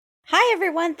Hi,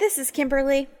 everyone. This is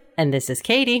Kimberly. And this is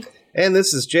Katie. And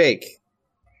this is Jake.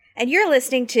 And you're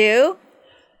listening to...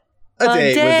 A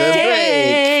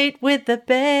Date with the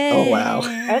Bake. Oh, wow.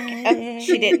 Okay.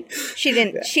 She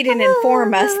didn't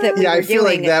inform us that we were doing I feel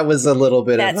like that was a little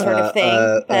bit that of sort of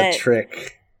thing, a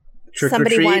trick.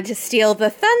 Somebody wanted to steal the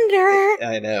thunder.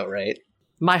 I know, right?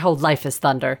 My whole life is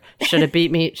thunder. Should have beat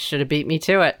me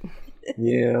to it.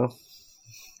 Yeah.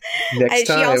 Next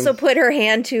time. She also put her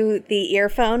hand to the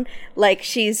earphone like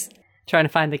she's... Trying to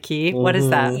find the key? What is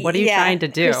that? What are you trying to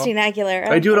do? Christina Aguilera.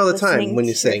 I do it all the time when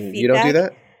you sing. You don't do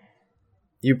that?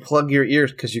 You plug your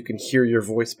ears because you can hear your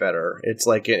voice better. It's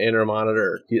like an inner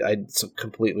monitor. It's a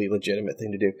completely legitimate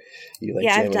thing to do. You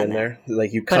jam it in there.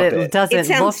 Like you cup it. But it doesn't it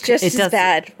sounds look... just as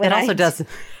bad. It also doesn't...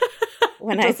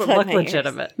 When it I doesn't look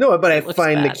legitimate. No, but I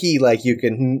find bad. the key, like you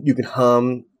can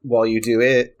hum while you do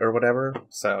it or whatever.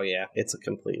 So yeah, it's a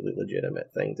completely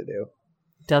legitimate thing to do.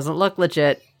 Doesn't look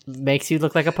legit. Makes you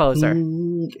look like a poser.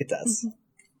 It does.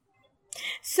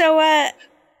 So,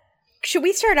 should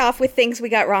we start off with things we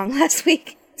got wrong last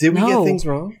week? Did we get things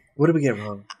wrong? What did we get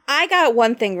wrong? I got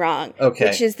one thing wrong. Okay.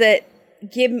 Which is that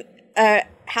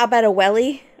how about a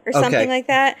welly or something like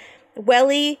that?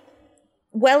 Wellies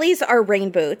are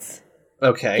rain boots.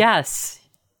 Okay. Yes.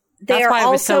 They are why I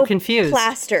was also so confused.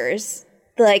 Plasters,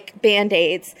 like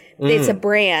Band-Aids. It's a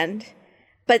brand.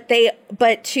 But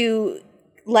to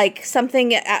like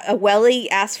something a welly,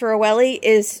 ask for a welly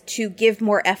is to give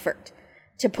more effort,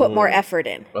 to put more effort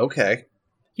in. Okay.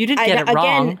 You didn't get it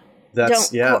wrong.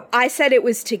 I said it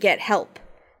was to get help,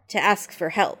 to ask for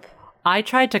help. I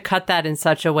tried to cut that in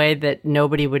such a way that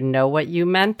nobody would know what you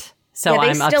meant. So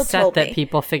I'm upset that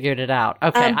people figured it out.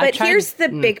 Okay, but here's the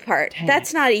big part.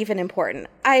 That's not even important.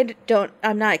 I'm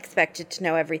not expected to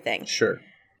know everything. Sure.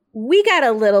 We got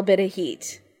a little bit of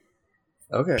heat.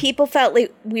 Okay. People felt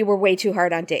like we were way too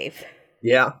hard on Dave.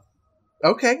 Yeah.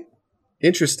 Okay.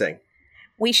 Interesting.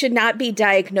 We should not be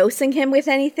diagnosing him with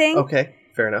anything. Okay.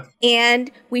 Fair enough.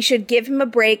 And we should give him a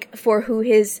break for who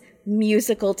his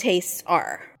musical tastes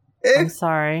are. I'm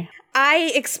sorry.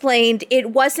 I explained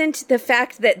it wasn't the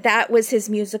fact that was his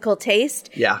musical taste.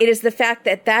 Yeah. It is the fact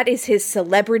that is his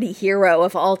celebrity hero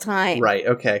of all time. Right.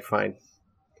 Okay. Fine.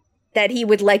 That he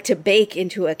would like to bake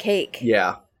into a cake.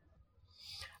 Yeah.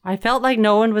 I felt like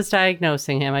no one was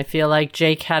diagnosing him. I feel like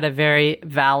Jake had a very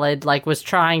valid, was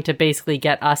trying to basically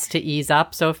get us to ease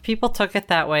up. So if people took it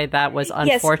that way, that was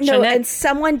unfortunate. Yes, no, and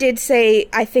someone did say,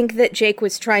 I think that Jake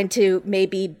was trying to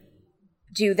maybe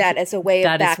do that as a way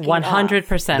of backing off. That is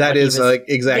 100%. That is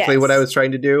exactly what I was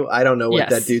trying to do. I don't know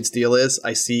what that dude's deal is.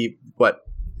 I see,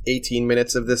 18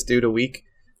 minutes of this dude a week?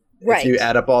 Right. If you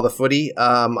add up all the footy.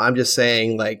 I'm just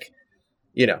saying,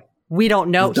 we don't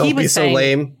know. Don't be so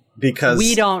lame. Because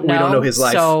we don't know his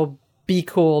life. So be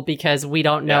cool because we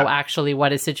don't know actually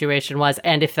what his situation was.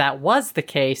 And if that was the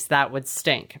case, that would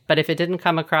stink. But if it didn't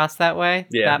come across that way,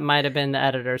 that might have been the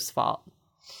editor's fault.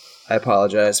 I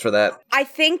apologize for that. I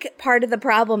think part of the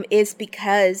problem is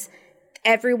because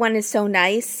everyone is so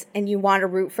nice and you want to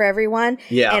root for everyone.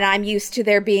 Yeah. And I'm used to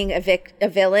there being a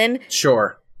villain.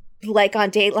 Sure. Like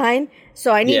on Dateline.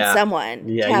 So I need someone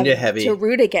to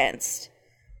root against.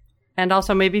 And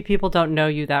also, maybe people don't know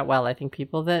you that well. I think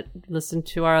people that listen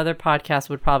to our other podcasts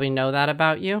would probably know that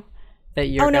about you. That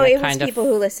you're it was people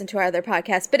who listen to our other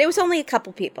podcasts, but it was only a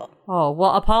couple people. Oh,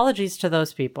 well, apologies to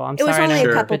those people. I'm sorry. It was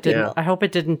only a couple people. I hope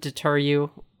it didn't deter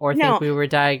you or think we were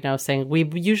diagnosing. We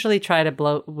usually try to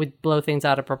blow things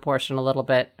out of proportion a little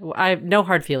bit. I have no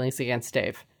hard feelings against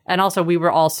Dave. And also, we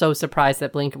were all so surprised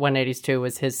that Blink-182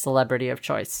 was his celebrity of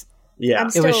choice. Yeah.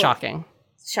 It was shocking.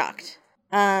 Shocked.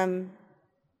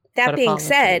 That being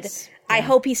said, I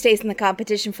hope he stays in the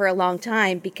competition for a long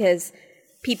time because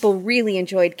people really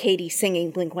enjoyed Katie singing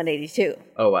Blink-182.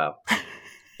 Oh, wow.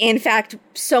 In fact,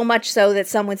 so much so that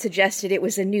someone suggested it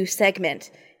was a new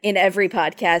segment in every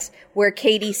podcast where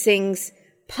Katie sings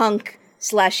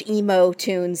punk/emo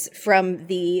tunes from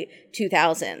the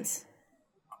 2000s.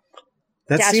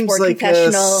 That seems like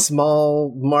a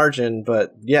small margin,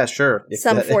 but yeah, sure.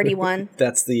 Some 41.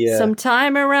 That's the...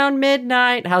 Sometime around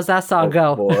midnight. How's that song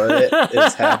go? Boy,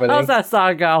 it's happening. How's that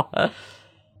song go?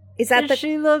 Is that the...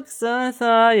 She looks I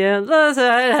saw you, looks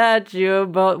at you,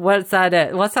 but what's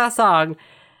that? What's that song?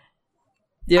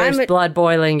 There's blood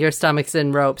boiling, your stomach's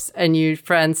in ropes, and your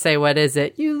friends say, what is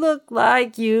it? You look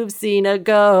like you've seen a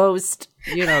ghost.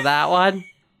 You know that one?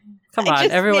 Come on,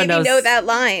 everyone knows. Know that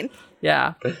line.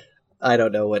 Yeah. I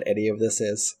don't know what any of this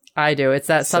is. I do. It's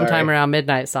that Sometime Around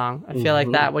Midnight song. I feel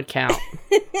like that would count.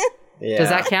 Yeah. Does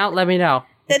that count? Let me know.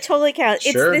 That totally counts.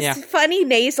 Sure. It's this funny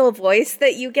nasal voice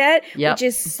that you get, which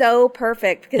is so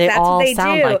perfect because that's what they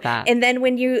sound do. like that. And then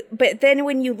when you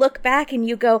look back and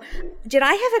you go, did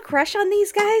I have a crush on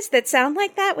these guys that sound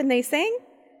like that when they sing?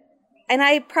 And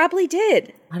I probably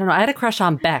did. I don't know. I had a crush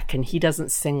on Beck, and he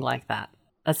doesn't sing like that.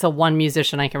 That's the one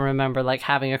musician I can remember like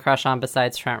having a crush on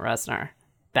besides Trent Reznor.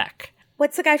 Beck.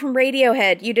 What's the guy from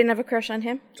Radiohead? You didn't have a crush on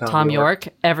him? Tom York.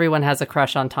 Everyone has a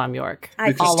crush on Tom York.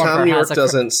 Because Tom York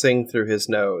doesn't sing through his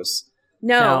nose.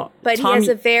 No, but he has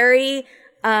a very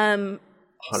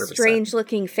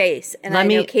strange-looking face, and I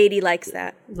know Katie likes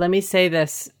that. Let me say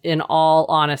this in all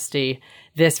honesty.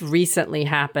 This recently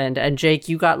happened, and Jake,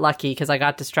 you got lucky because I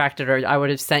got distracted, or I would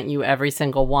have sent you every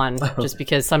single one, just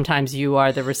because sometimes you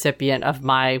are the recipient of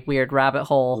my weird rabbit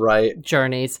hole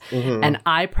journeys. Mm-hmm. And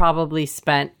I probably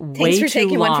spent way too long. Thanks for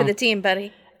taking one for the team,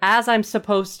 buddy. As I'm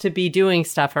supposed to be doing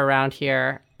stuff around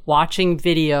here, watching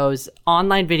videos,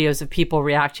 online videos of people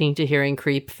reacting to hearing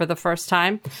Creep for the first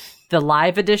time. The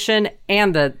live edition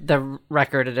and the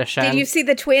record edition. Did you see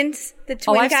the twins? The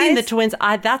twin guys? I've seen the twins.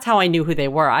 That's how I knew who they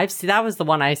were. That was the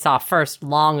one I saw first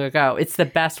long ago. It's the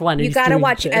best one. You got to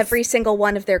watch every single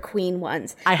one of their Queen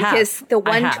ones. Because the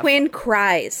one twin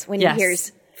cries when he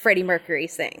hears Freddie Mercury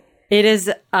sing. It is,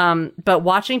 but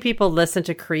watching people listen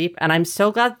to Creep, and I'm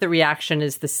so glad the reaction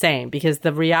is the same, because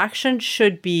the reaction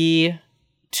should be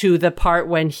to the part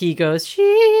when he goes,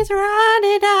 she's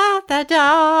running out the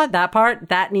door. That part,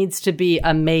 that needs to be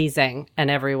amazing.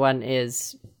 And everyone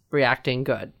is reacting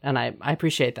good. And I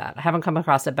appreciate that. I haven't come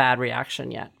across a bad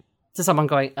reaction yet to someone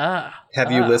going, ugh. Have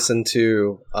you listened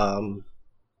to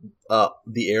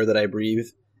The Air That I Breathe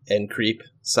and Creep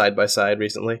side by side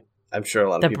recently? I'm sure a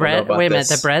lot of people know about Wait a minute,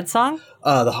 this. the bread song?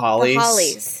 The Hollies. The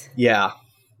Hollies. Yeah.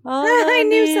 I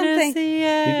knew something. You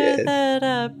did.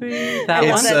 That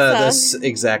it's one? this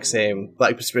exact same,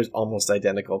 like almost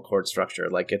identical chord structure.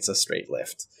 Like it's a straight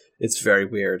lift. It's very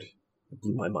weird. It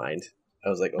blew my mind. I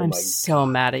was like, oh I'm my so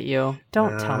mad at you.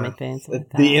 Don't tell me things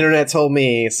like that. The internet told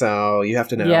me, so you have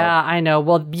to know. Yeah, I know.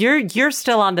 Well, you're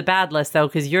still on the bad list though,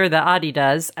 because you're the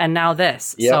Adidas, and now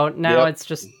this. Yep, so now it's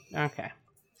just okay.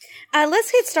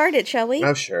 Let's get started, shall we?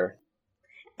 Oh, sure.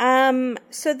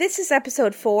 So this is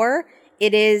episode 4.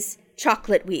 It is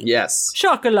Chocolate Week. Yes.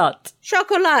 Chocolat.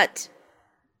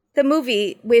 The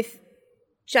movie with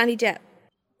Johnny Depp.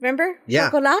 Remember? Yeah.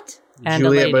 Chocolat? And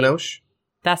Juliette Binoche?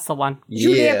 That's the one.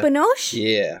 Juliette Binoche?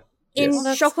 Yeah. In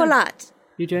Chocolat.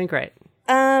 You're doing great.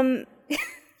 I'm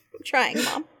trying,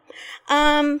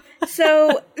 Mom.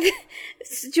 So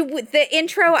the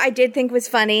intro I did think was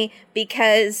funny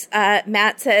because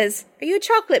Matt says, "Are you a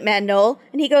chocolate man, Noel?"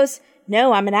 And he goes,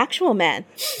 "No, I'm an actual man."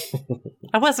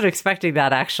 I wasn't expecting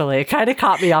that, actually. It kind of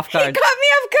caught me off guard. It caught me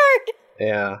off guard.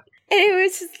 Yeah. And it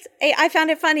was just, I found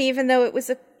it funny, even though it was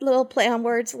a little play on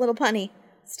words, a little punny.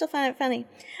 Still found it funny.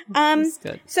 That's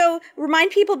good. So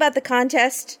remind people about the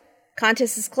contest.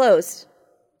 Contest is closed.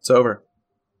 It's over.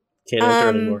 Can't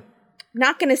enter anymore.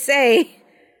 Not going to say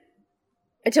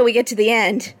until we get to the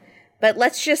end, but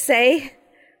let's just say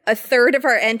a third of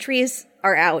our entries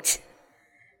are out.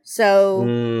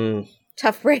 So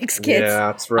tough breaks, kids.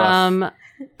 Yeah, it's rough.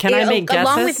 Can I make guesses?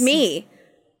 Along with me.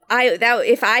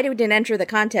 If I didn't enter the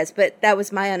contest, but that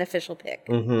was my unofficial pick.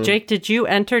 Mm-hmm. Jake, did you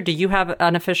enter? Do you have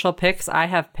unofficial picks? I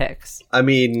have picks. I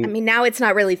mean, now it's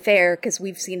not really fair because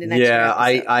we've seen an extra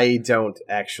episode. I don't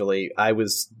actually. I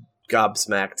was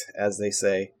gobsmacked, as they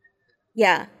say.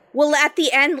 Yeah. Well, at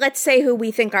the end, let's say who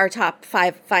we think our top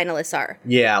 5 finalists are.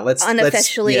 Yeah, let's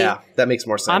unofficially. That makes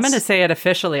more sense. I'm going to say it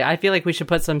officially. I feel like we should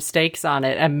put some stakes on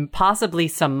it and possibly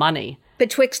some money.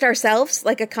 Betwixt ourselves,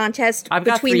 like a contest I've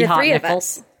got between 3 the hot 3 nickels. of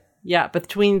us. Yeah,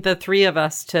 between the 3 of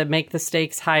us to make the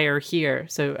stakes higher here,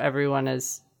 so everyone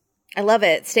is. I love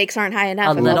it. Stakes aren't high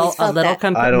enough.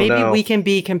 Maybe know. We can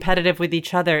be competitive with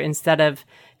each other instead of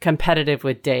competitive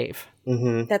with Dave.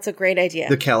 Mm-hmm. That's a great idea.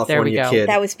 The California Kid.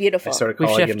 That was beautiful. I started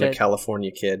calling him the California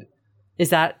Kid. Is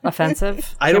that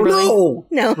offensive? I don't know.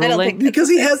 No, I don't think because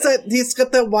he's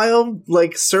got that wild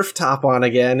like surf top on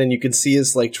again, and you can see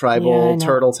his like tribal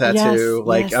turtle tattoo.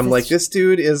 Yes, this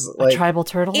dude is like a tribal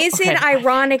turtle. Is it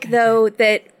ironic though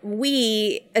that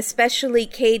we, especially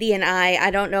Katie and I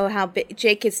don't know how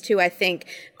Jake is too, I think,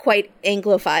 quite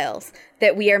Anglophiles,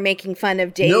 that we are making fun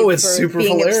of Dave. No, it's for super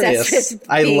being hilarious. Obsessed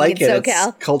with I like it. SoCal.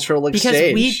 It's cultural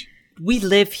exchange. Because we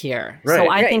live here. Right. So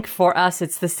I think for us,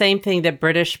 it's the same thing that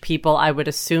British people, I would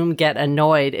assume, get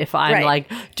annoyed if I'm like,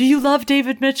 do you love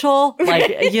David Mitchell?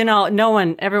 Like,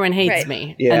 everyone hates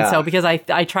me. Yeah. And so because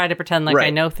I try to pretend like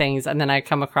I know things and then I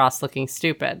come across looking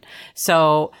stupid.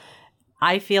 So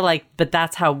I feel like, but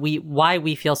that's why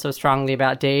we feel so strongly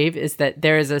about Dave is that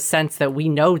there is a sense that we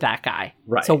know that guy.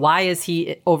 Right. So why is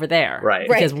he over there? Right.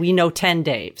 Because we know 10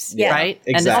 Daves. Yeah. Right?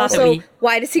 Exactly. And it's not Also, that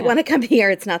why does he want to come here?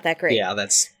 It's not that great. Yeah,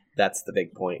 that's the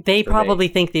big point. they for probably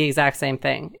me. think the exact same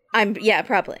thing.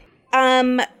 Probably.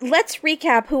 Let's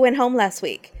recap who went home last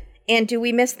week. And do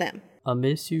we miss them? I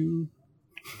miss you.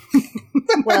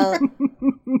 Well,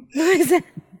 what is it?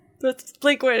 That's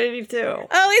Blink-182.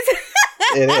 Oh,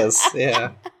 It is,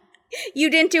 yeah. you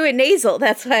didn't do it nasal.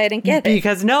 That's why I didn't get it.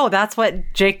 Because no, that's what,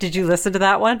 Jake, did you listen to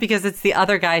that one? Because it's the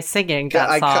other guy singing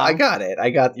that song. I got it. I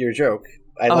got your joke.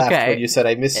 I laughed Okay. when you said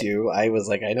I miss you. I was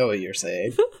like, I know what you're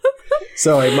saying.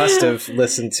 So I must have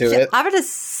listened to it. I'm going to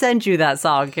send you that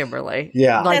song, Kimberly.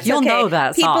 Yeah. Like, That's you'll okay. know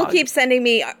that People song. keep sending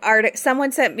me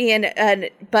someone sent me a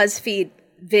BuzzFeed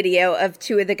video of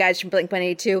two of the guys from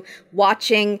Blink-182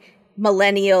 watching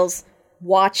millennials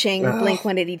watching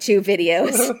Blink-182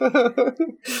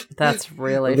 videos. That's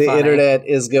really The funny. internet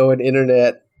is going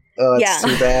internet. Oh, it's Yeah.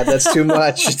 too bad. That's too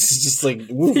much. It's just like,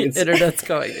 woo, The it's internet's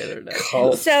going internet.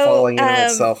 falling into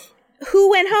itself. Who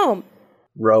went home?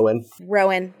 Rowan.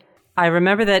 Rowan. I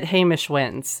remember that Hamish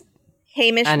wins,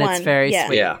 Hamish and won. it's very Yeah.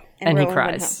 sweet. Yeah. And he Rowan went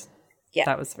cries. home. Yeah.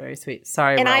 That was very sweet.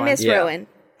 Sorry, And Rowan. I miss Yeah. Rowan.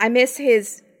 I miss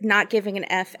his not giving an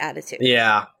F attitude.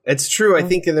 Yeah, it's true. I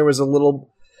think there was a little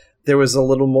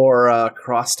more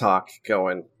crosstalk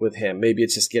going with him. Maybe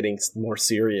it's just getting more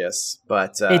serious,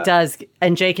 but It does,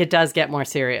 and Jake, it does get more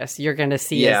serious. You're going to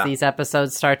see Yeah. as these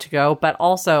episodes start to go. But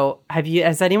also,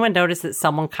 has anyone noticed that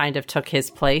someone kind of took his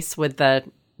place with the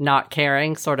not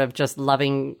caring, sort of just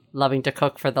loving to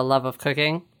cook for the love of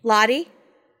cooking? Lottie?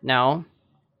 No,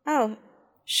 Oh,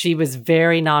 she was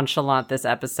very nonchalant this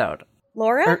episode.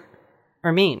 Laura?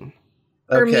 Or mean.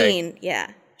 Or okay. mean,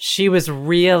 yeah. She was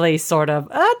really sort of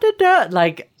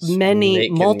like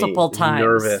Making multiple me times.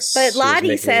 nervous. But She was Lottie making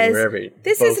me says, nervous.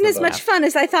 this Both isn't of as them. much fun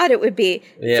as I thought it would be.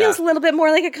 Yeah. Feels a little bit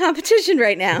more like a competition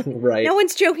right now. Right. No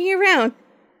one's joking around.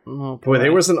 Oh, Boy,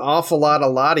 there was an awful lot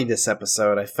of Lottie this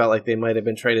episode. I felt like they might have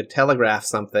been trying to telegraph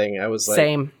something. I was like,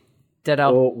 Same. Ditto.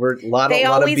 oh, we're a lot They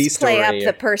of B always play story. up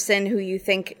the person who you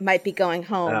think might be going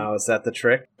home. Oh, is that the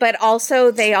trick? But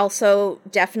also, they also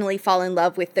definitely fall in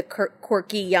love with the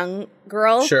quirky young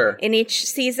girl Sure. in each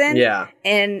season. Yeah.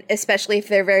 And especially if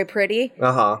they're very pretty.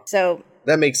 Uh-huh. So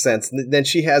That makes sense. Then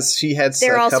she had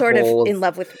they're a all sort of couple in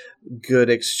love with... good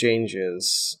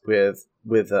exchanges with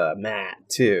Matt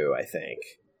too, I think,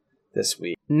 this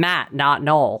week. Matt, not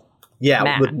Noel. Yeah,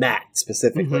 Matt. with Matt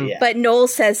specifically, yeah. But Noel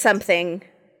says something.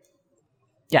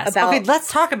 Yes. About- Okay,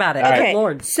 let's talk about it. Okay, Good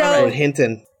Lord. so- All So right.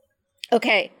 Hinton.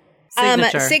 Okay.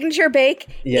 Signature. Bake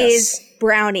Yes. is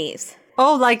brownies.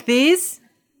 Oh, like these?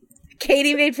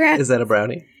 Katie made brownies. Is that a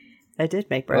brownie? I did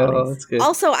make Oh, brownies. that's good.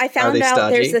 Also, I found they out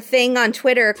stodgy? there's a thing on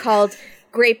Twitter called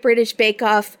Great British Bake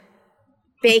Off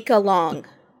Bake Along.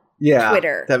 Yeah,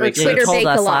 Twitter. that makes Yeah, Twitter you sense. told bake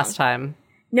us along. last time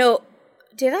No,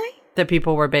 did I? that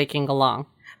people were baking along.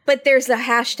 But there's a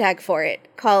hashtag for it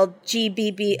called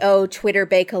GBBO Twitter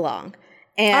Bake Along.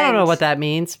 And I don't know what that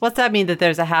means. What's that mean that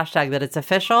there's a hashtag that it's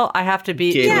official? I have to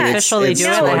be Yeah, to officially it's do it.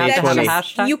 No, I have to have a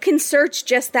that's hashtag. you can search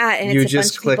just that, and You it's a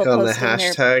just bunch click of people on the posting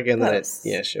their hashtag and then posts.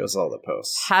 it shows all the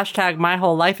posts. Hashtag my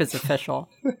whole life is official.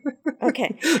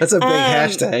 Okay. That's a big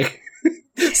hashtag.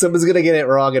 Someone's gonna get it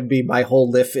wrong and be my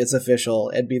whole life is official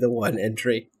and be the one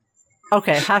entry.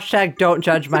 Okay, hashtag don't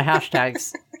judge my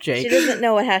hashtags, She Jake. doesn't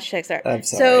know what hashtags are. I'm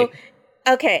sorry. So,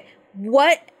 okay,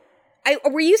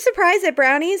 were you surprised at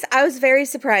brownies? I was very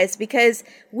surprised because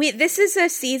this is a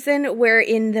season where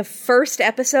in the first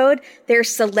episode there's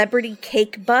celebrity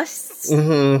cake busts,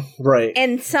 Right.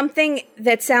 and something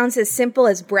that sounds as simple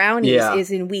as brownies Yeah. is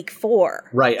in week 4.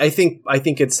 Right. I think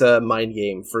it's a mind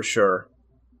game for sure.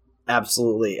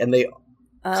 Absolutely. And they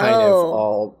kind of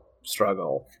all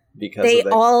struggle because They of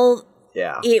the all.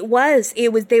 yeah. It was.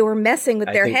 They were messing with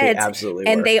I their think they heads, absolutely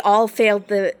and were. they all failed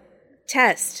the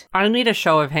test. I need a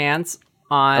show of hands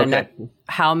on Okay.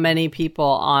 how many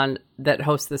people that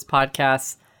host this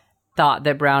podcast thought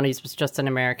that brownies was just an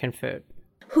American food.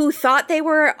 Who thought they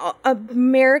were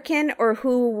American, or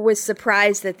who was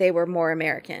surprised that they were more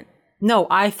American? No,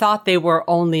 I thought they were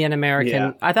only an American.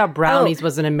 Yeah. I thought brownies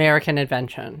was an American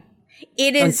invention.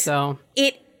 It And is. so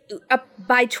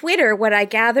By Twitter, what I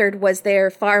gathered was they're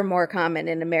far more common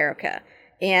in America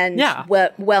and Yeah.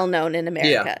 well known in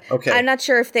America. Yeah, okay. I'm not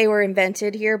sure if they were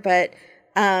invented here, but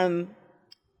I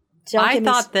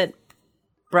thought that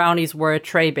brownies were a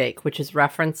tray bake, which is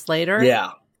referenced later.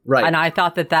 Yeah. Right. And I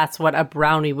thought that that's what a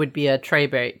brownie would be, a tray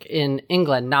bake in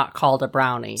England, not called a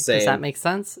brownie. Same. Does that make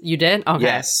sense? You did? Okay.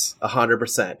 Yes,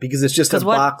 100%. Because it's just a 'Cause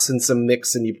what- box and some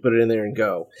mix and you put it in there and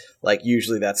go. Like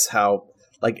usually that's how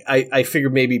Like, I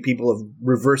figured maybe people have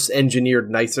reverse engineered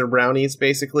nicer brownies,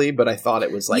 basically, but I thought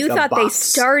it was like you thought box. They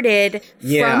started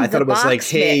I thought it was like,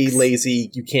 hey, mix. lazy,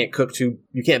 you can't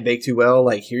bake too well,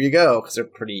 like, here you go, because they're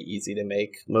pretty easy to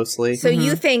make, mostly. So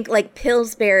you think, like,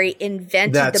 Pillsbury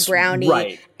invented the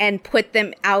brownie and put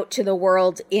them out to the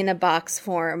world in a box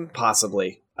form?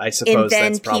 Possibly. I suppose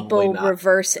that's probably not. And then people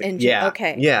reverse engineer. Yeah,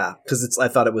 okay. Yeah, because I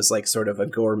thought it was like sort of a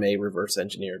gourmet reverse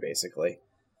engineer, basically.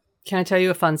 Can I tell you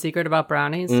a fun secret about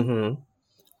brownies? Mm-hmm.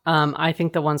 I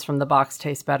think the ones from the box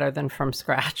taste better than from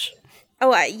scratch.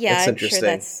 Oh, yeah, that's I'm interesting. sure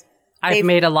that's... I've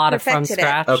made a lot of from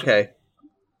scratch. Okay.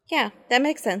 Yeah, that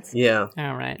makes sense. Yeah.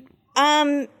 All right.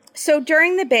 So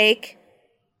during the bake,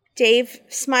 Dave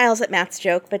smiles at Matt's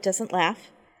joke, but doesn't laugh.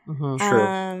 Mm-hmm.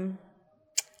 True.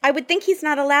 I would think he's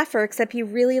not a laugher, except he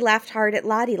really laughed hard at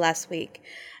Lottie last week.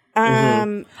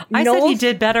 I said he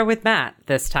did better with Matt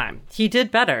this time. He did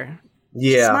better.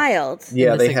 Yeah. Smiled.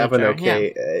 Yeah, they have an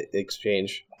okay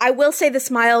exchange. I will say the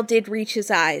smile did reach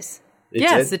his eyes.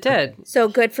 It did. So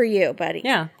good for you, buddy.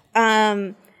 Yeah.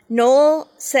 Noel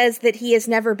says that he has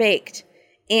never baked,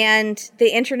 and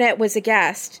the internet was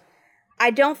aghast.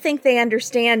 I don't think they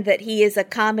understand that he is a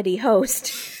comedy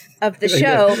host of the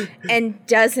show and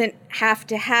doesn't have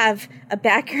to have a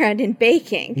background in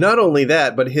baking. Not only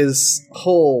that, but his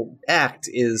whole act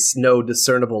is no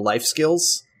discernible life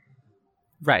skills.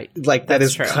 Right. Like, that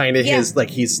is kind of his, like,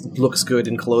 he's looks good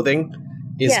in clothing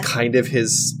is kind of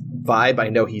his vibe. I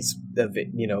know he's,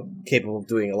 capable of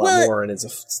doing a lot more and is a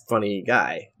funny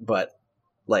guy, but,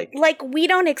 like, we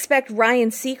don't expect Ryan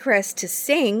Seacrest to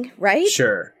sing, right?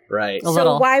 Sure, right.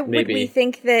 So why would we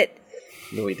think that...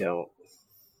 No, we don't.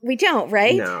 We don't,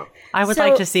 right? No. I would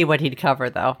like to see what he'd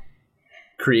cover, though.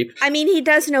 Creep. I mean, he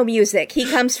does know music. He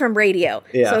comes from radio.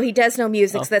 So he does know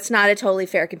music, so that's not a totally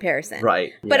fair comparison.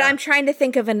 Right. But I'm trying to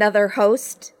think of another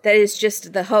host that is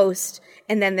just the host,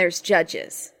 and then there's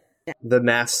judges. The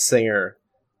Masked Singer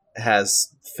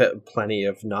has plenty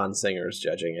of non-singers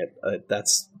judging it.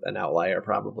 That's an outlier,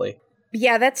 probably.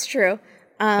 Yeah, that's true.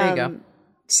 There you go.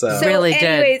 So really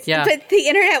did. Yeah. But the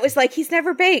internet was like, he's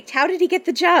never baked. How did he get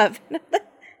the job?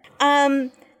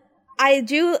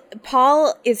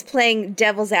 Paul is playing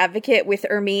devil's advocate with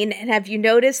Ermine, and have you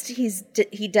noticed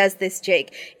he does this,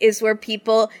 Jake, is where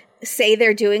people say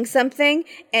they're doing something,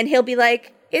 and he'll be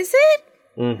like, is it?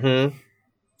 Mm-hmm.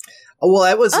 Well,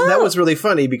 that was really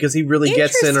funny, because he really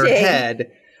gets in her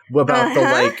head about the,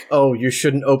 like, oh, you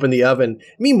shouldn't open the oven.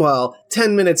 Meanwhile,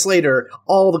 10 minutes later,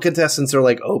 all the contestants are,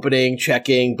 like, opening,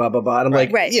 checking, blah, blah, blah. And I'm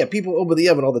like, yeah, people open the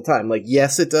oven all the time. Like,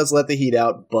 yes, it does let the heat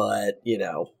out, but,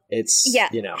 it's,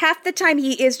 half the time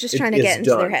he is just trying to get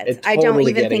into their heads. I don't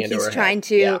even think he's trying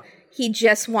to. Yeah. He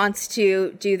just wants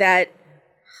to do that.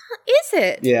 Is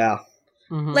it? Yeah.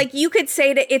 Mm-hmm. Like, you could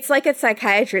say that it's like a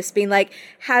psychiatrist being like,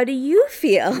 how do you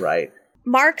feel? Right.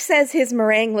 Mark says his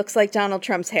meringue looks like Donald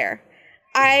Trump's hair.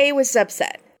 I was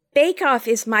upset. Bake Off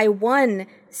is my one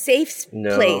safe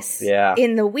place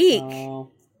in the week.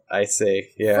 I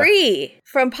see. Yeah. Free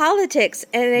from politics.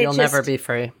 And you'll never be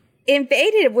free.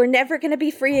 Invaded. We're never going to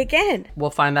be free again. We'll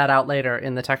find that out later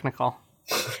in the technical.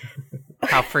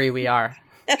 How free we are.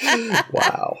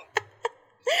 Wow.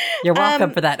 You're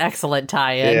welcome for that excellent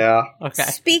tie-in. Yeah. Okay.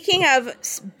 Speaking of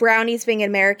brownies being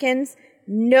Americans,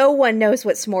 no one knows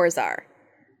what s'mores are.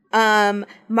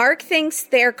 Mark thinks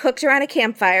they're cooked around a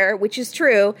campfire, which is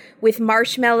true, with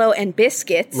marshmallow and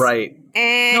biscuits. Right.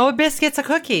 And no, a biscuit's a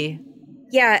cookie.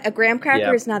 Yeah, a graham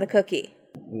cracker is not a cookie.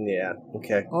 Yeah,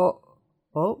 okay.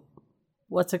 Oh.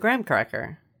 What's a graham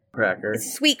cracker? Cracker. It's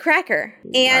a sweet cracker.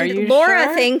 And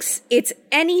Laura thinks it's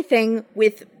anything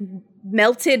with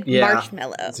melted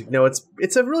marshmallow.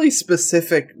 It's a really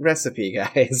specific recipe,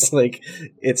 guys. Like,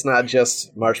 it's not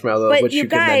just marshmallow, but which you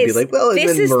can guys, then be like, well,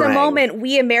 this is meringue. the moment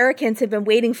we Americans have been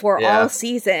waiting for all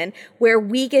season, where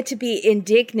we get to be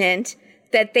indignant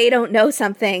that they don't know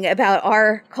something about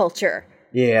our culture.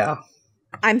 Yeah.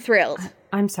 I'm thrilled.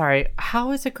 I'm sorry.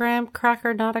 How is a graham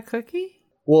cracker not a cookie?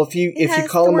 Well, if you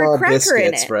call them all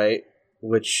biscuits, right?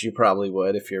 Which you probably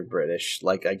would if you're British.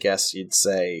 Like, I guess you'd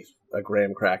say a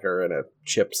graham cracker and a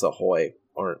Chips Ahoy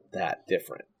aren't that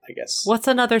different, I guess. What's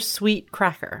another sweet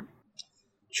cracker?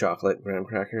 Chocolate graham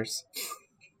crackers.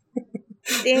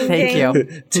 Ding, Thank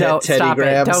you. No, Teddy stop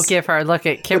Grahams. it. Don't give her. Look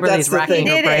at Kimberly's racking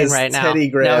her brain right now. Teddy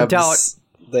Grahams. No,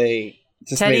 don't. They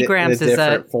just Teddy made it Grahams in a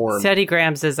different form. Teddy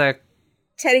Grahams is a...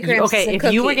 Teddy Grahams okay, is a if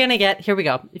cookie. you were going to get... Here we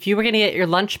go. If you were going to get your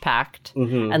lunch packed,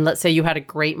 and let's say you had a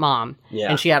great mom,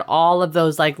 and she had all of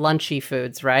those, like, lunchy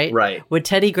foods, right? Right. Would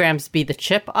Teddy Grahams be the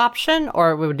chip option,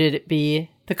 or would it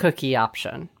be the cookie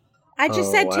option? I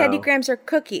just said Teddy Grahams are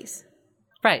cookies.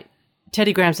 Right.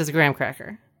 Teddy Grahams is a graham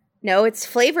cracker. No, it's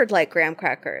flavored like graham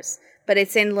crackers, but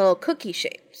it's in little cookie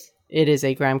shapes. It is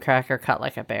a graham cracker cut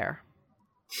like a bear.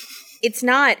 It's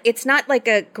not like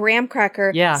a graham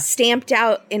cracker stamped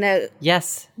out in a...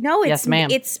 Yes. No, yes, ma'am.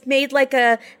 It's made like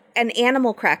an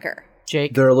animal cracker.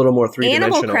 Jake. They're a little more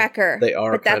three-dimensional. Animal cracker. They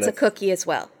are, but that's a cookie as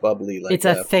well. Bubbly like it's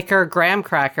a thicker graham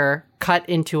cracker cut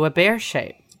into a bear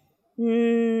shape.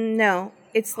 No,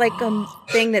 it's like a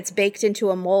thing that's baked into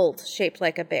a mold shaped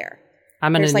like a bear.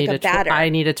 I'm gonna need a batter. I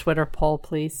need a Twitter poll,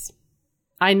 please.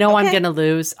 I know I'm gonna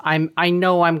lose. I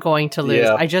know I'm going to lose.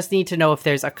 Yeah. I just need to know if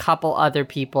there's a couple other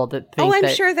people that think I'm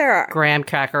sure there are. Graham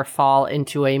cracker fall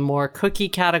into a more cookie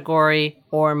category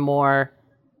or more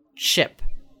chip.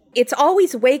 It's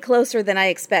always way closer than I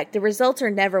expect. The results are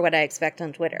never what I expect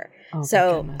on Twitter. Oh,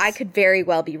 so I could very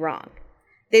well be wrong.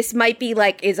 This might be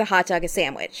like, is a hot dog a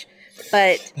sandwich?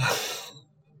 But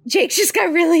Jake just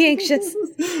got really anxious.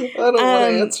 I don't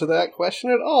want to answer that question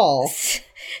at all.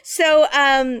 So,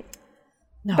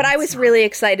 but I was really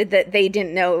excited that they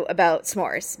didn't know about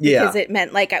s'mores. Because it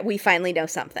meant like we finally know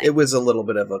something. It was a little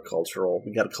bit of a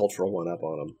we got a cultural one-up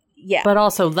on them. Yeah. But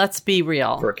also, let's be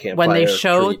real. For a campfire when they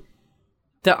show treat.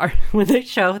 Our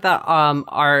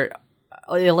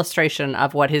illustration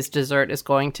of what his dessert is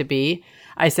going to be,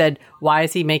 I said, why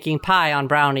is he making pie on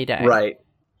Brownie Day? Right.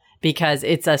 Because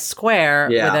it's a square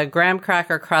with a graham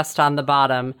cracker crust on the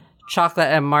bottom, chocolate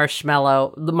and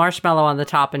marshmallow, the marshmallow on the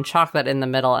top and chocolate in the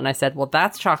middle. And I said, well,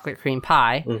 that's chocolate cream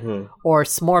pie or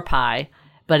s'more pie,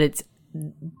 but it's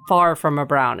far from a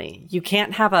brownie. You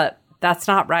can't have that's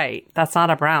not right. That's not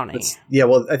a brownie.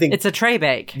 I think it's a tray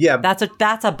bake. Yeah. That's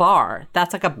a bar.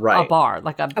 That's like a bar.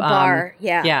 Like a bar.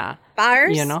 Yeah. Yeah.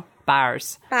 Bars? You know?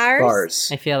 Bars. Bars.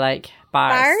 I feel like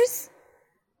bars.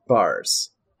 Bars.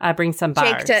 I bring some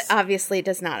bars. Jake obviously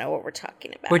does not know what we're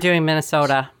talking about. We're doing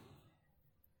Minnesota.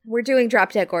 We're doing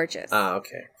Drop Dead Gorgeous. Oh,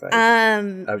 okay.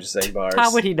 Fine. I was just saying bars.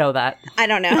 How would he know that? I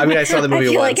don't know. I mean, I saw the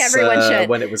movie once like everyone should.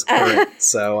 when it was current,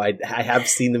 so I have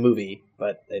seen the movie,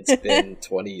 but it's been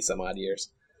 20 some odd years.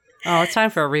 Oh, it's time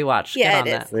for a rewatch. Yeah,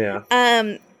 Get on that.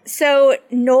 Yeah. So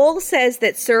Noel says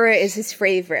that Sura is his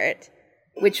favorite,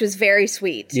 which was very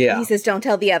sweet. Yeah. He says, don't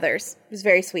tell the others. It was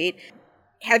very sweet.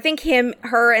 I think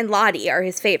her and Lottie are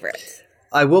his favorites.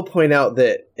 I will point out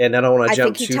that, and I don't want to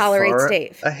jump too far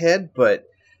Dave. ahead, but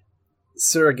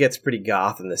Sura gets pretty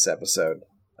goth in this episode.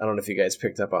 I don't know if you guys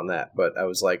picked up on that, but I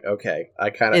was like, okay, I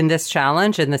kind of... In this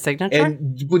challenge, in the signature?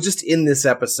 And just in this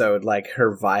episode, like,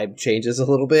 her vibe changes a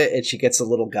little bit, and she gets a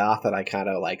little goth, and I kind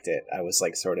of liked it. I was,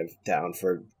 like, sort of down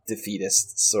for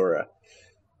defeatist Sura.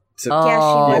 So, yeah,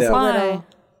 she was a little...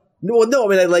 No, I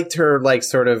mean, I liked her, like,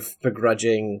 sort of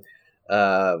begrudging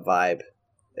vibe.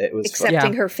 It was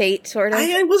accepting her fate, sort of.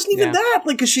 I wasn't even that,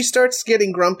 like, because she starts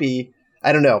getting grumpy.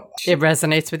 I don't know. It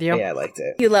resonates with you? Yeah, I liked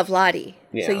it. You love Lottie,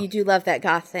 so Yeah. you do love that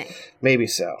goth thing. Maybe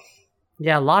so.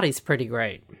 Yeah, Lottie's pretty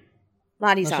great.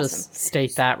 Lottie's Let's awesome. just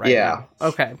state that right now.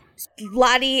 Okay.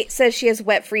 Lottie says she has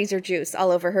wet freezer juice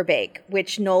all over her bake,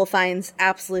 which Noel finds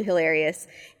absolutely hilarious,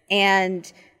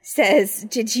 and says,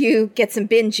 did you get some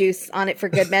bin juice on it for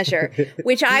good measure?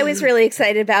 Which I was really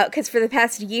excited about, because for the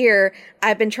past year,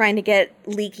 I've been trying to get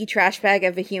leaky trash bag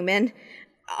of a human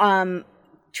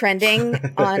trending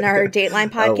on our Dateline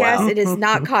podcast. Oh, wow. It is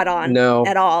not caught on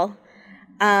at all.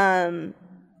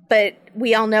 But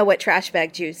we all know what trash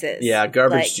bag juice is. Yeah,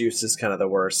 garbage juice is kind of the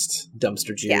worst.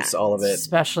 Dumpster juice, all of it.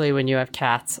 Especially when you have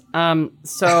cats.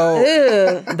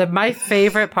 So my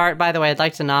favorite part, by the way, I'd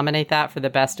like to nominate that for the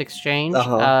best exchange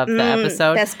of the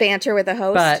episode. Best banter with a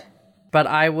host. But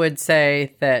I would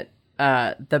say that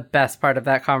the best part of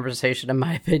that conversation, in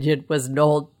my opinion, was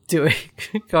Noel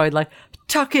going like,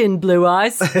 tuck in, Blue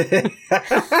Eyes.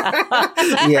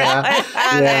 yeah,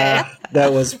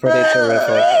 that was pretty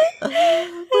terrific.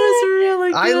 It was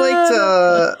really good. I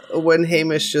liked when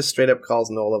Hamish just straight up calls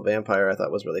Noel a vampire. I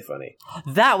thought was really funny.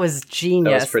 That was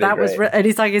genius. That was pretty great. And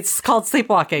he's like, it's called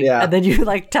sleepwalking. Yeah. And then you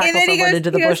like tackle someone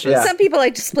into the bushes. Some people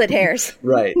like to split hairs.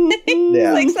 Right.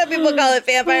 Yeah. Like some people call it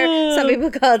vampire, some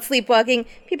people call it sleepwalking.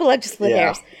 People like to split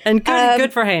hairs. And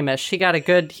good for Hamish. He got a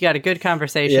good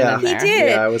conversation in there. He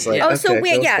did. Yeah, I was like,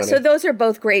 so those are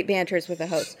both great banters with the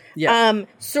host. Yeah.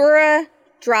 Sura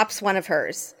drops one of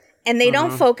hers. And they don't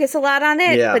focus a lot on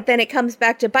it, but then it comes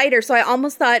back to bite her. So I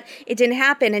almost thought it didn't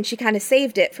happen, and she kind of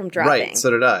saved it from dropping. Right, so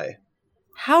did I.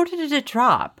 How did it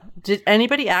drop? Did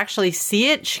anybody actually see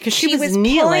it? Because she was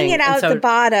kneeling. Pulling it out the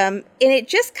bottom, and it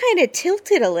just kind of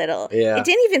tilted a little. Yeah. It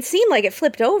didn't even seem like it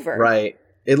flipped over. Right.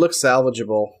 It looks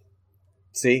salvageable.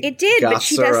 See? It did, but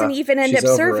she doesn't even end up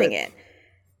serving it.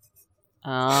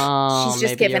 Oh, she's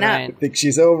just given up. I think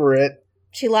she's over it.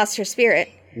 She lost her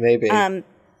spirit. Maybe.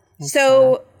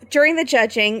 So during the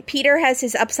judging, Peter has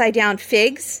his upside down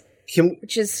figs,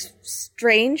 which is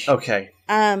strange. Okay.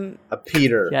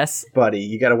 Peter, yes, buddy,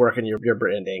 you got to work on your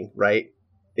branding, right?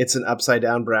 It's an upside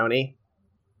down brownie,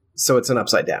 so it's an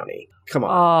upside downy. Come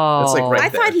on, that's like right I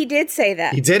there. thought he did say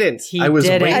that. He didn't. I was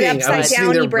waiting. An upside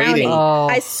downy brownie.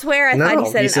 I swear, I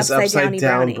thought he said an upside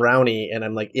down brownie, and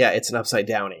I'm like, yeah, it's an upside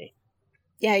downy.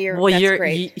 Yeah, that's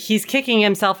great. He's kicking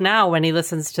himself now when he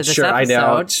listens to this episode. I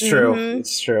know. It's true. Mm-hmm.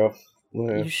 It's true.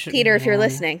 Yeah. Peter, if you're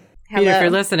listening. Hello. Peter, if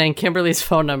you're listening, Kimberly's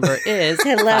phone number is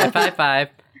 555.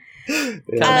 Come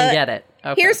and get it.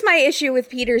 Okay. Here's my issue with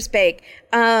Peter's bake.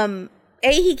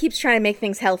 He keeps trying to make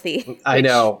things healthy. I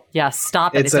know. Yeah,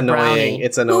 stop it. It's annoying.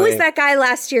 It's annoying. Who was that guy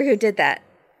last year who did that?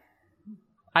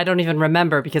 I don't even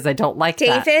remember because I don't like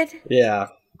David? Yeah.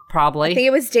 Probably. I think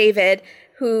it was David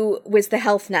who was the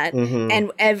health nut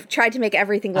and tried to make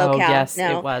everything low-cal. Yes,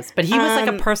 it was. But he was like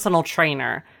a personal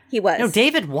trainer. He was. No,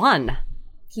 David won.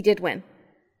 He did win.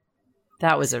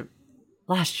 That was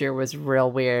last year was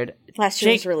real weird. Last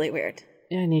year was really weird.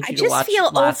 I just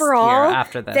feel overall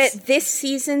after this. That this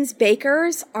season's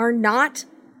bakers are not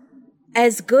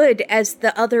as good as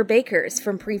the other bakers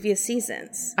from previous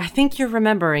seasons. I think you're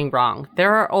remembering wrong.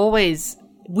 There are always,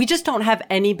 we just don't have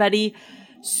anybody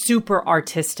super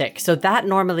artistic. So that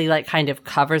normally like kind of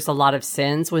covers a lot of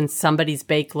sins when somebody's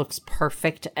bake looks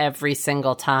perfect every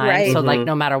single time. Right. So like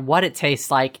no matter what it tastes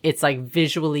like, it's like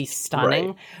visually stunning.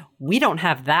 Right. We don't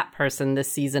have that person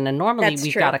this season, and normally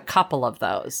we've got a couple of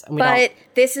those. But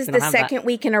this is the second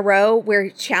week in a row where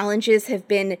challenges have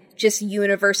been just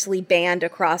universally banned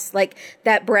across, like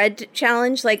that bread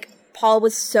challenge. Like Paul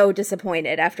was so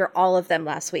disappointed after all of them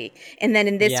last week. And then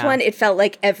in this one, it felt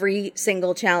like every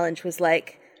single challenge was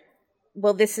like,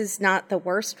 well, this is not the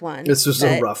worst one. This was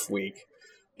a rough week.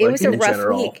 It was a rough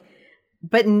week.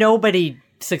 But nobody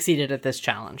succeeded at this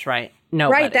challenge, right?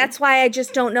 Nobody. Right, that's why I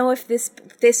just don't know if this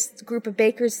group of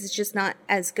bakers is just not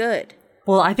as good.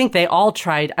 Well, I think they all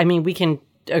tried. I mean, we can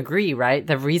agree, right?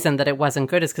 The reason that it wasn't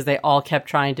good is because they all kept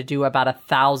trying to do about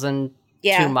 1,000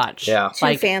 too much. Yeah.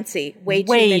 Too fancy. Way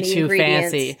too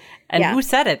fancy. And who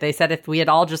said it? They said if we had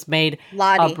all just made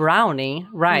a brownie,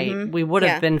 we would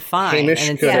have been fine. Hamish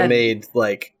could have made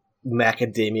like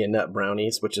macadamia nut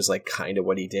brownies, which is like kind of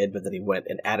what he did, but then he went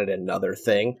and added another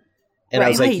thing. And I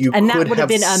was like, you could that would have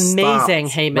been amazing,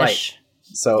 Hamish. Right.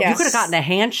 So you could have gotten a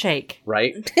handshake.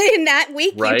 Right. In that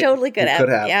week, you totally could have.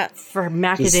 Yeah. For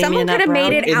macadamia Someone could have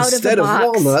made it out Instead of a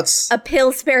box. Walnuts. A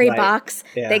Pillsbury box.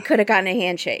 Yeah. They could have gotten a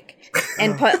handshake.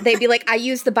 And they'd be like, I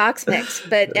used the box mix,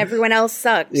 but everyone else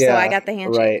sucked, so I got the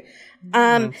handshake.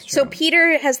 Right. So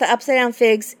Peter has the upside down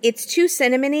figs. It's too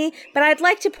cinnamony, but I'd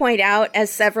like to point out, as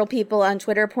several people on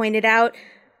Twitter pointed out,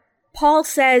 Paul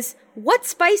says, "What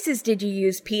spices did you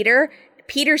use, Peter?"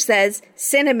 Peter says,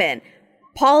 "Cinnamon."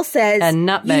 Paul says, and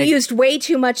nutmeg. "You used way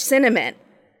too much cinnamon."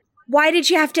 Why did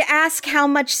you have to ask how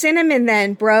much cinnamon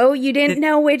then, bro? You didn't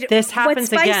know what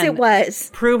spice again. It was.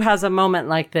 Prue has a moment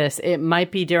like this. It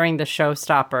might be during the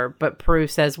showstopper, but Prue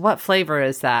says, "What flavor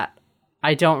is that?"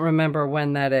 I don't remember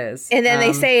when that is. And then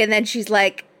they say, and then she's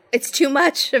like, "It's too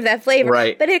much of that flavor."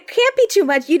 Right. But it can't be too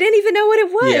much. You didn't even know what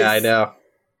it was. Yeah, I know.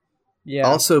 Yeah.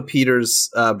 Also, Peter's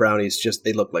brownies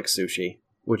they look like sushi,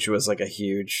 which was like a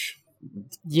huge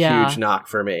knock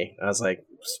for me. I was like,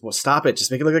 well, stop it.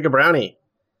 Just make it look like a brownie.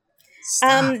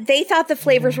 Stop. They thought the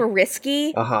flavors were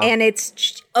risky, and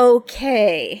it's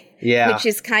okay. Yeah. Which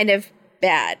is kind of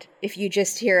bad if you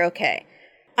just hear okay.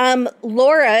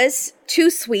 Laura's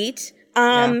too sweet.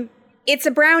 It's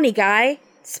a brownie, guy.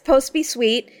 It's supposed to be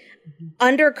sweet.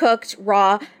 Undercooked,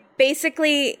 raw.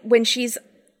 Basically, when she's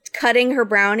cutting her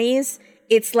brownies,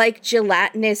 it's like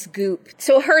gelatinous goop.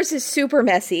 So hers is super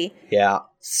messy. Yeah.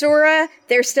 Sura,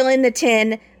 they're still in the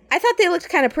tin. I thought they looked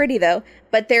kind of pretty, though,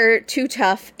 but they're too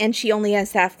tough, and she only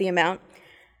has half the amount.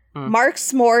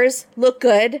 Mark's s'mores look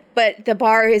good, but the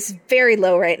bar is very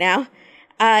low right now.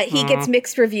 He gets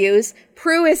mixed reviews.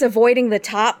 Prue is avoiding the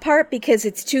top part because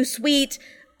it's too sweet.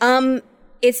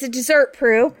 It's a dessert,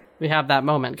 Prue. We have that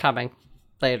moment coming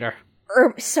later.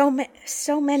 So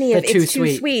many of it's too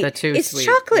sweet. It's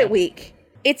chocolate week.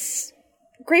 It's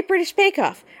Great British Bake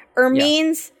Off.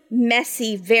 Ermine's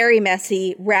messy, very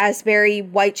messy, raspberry,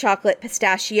 white chocolate,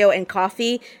 pistachio, and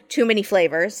coffee. Too many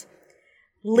flavors.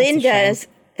 Linda's,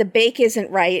 the bake isn't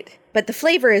right, but the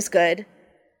flavor is good.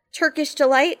 Turkish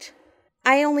Delight.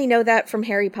 I only know that from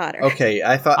Harry Potter. Okay,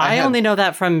 I only know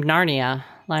that from Narnia,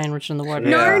 Lion, Witch, and the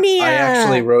Wardrobe. Narnia! I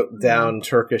actually wrote down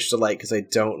Turkish Delight because I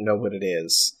don't know what it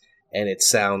is. And it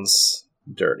sounds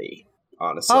dirty,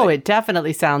 honestly. Oh, it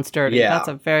definitely sounds dirty. Yeah. That's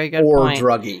a very good point. Or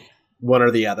druggy. One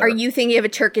or the other. Are you thinking of a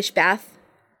Turkish bath?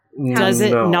 Does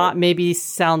it not maybe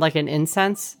sound like an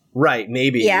incense? Right,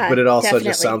 maybe. Yeah, but it also definitely.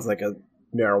 just sounds like a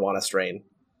marijuana strain.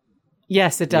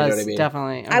 Yes, it does. You know what I mean?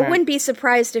 Definitely. I wouldn't be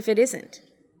surprised if it isn't.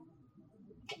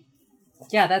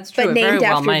 Yeah, that's true. But It very named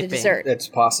well after might the be. dessert. It's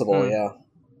possible, yeah.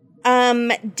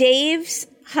 Dave's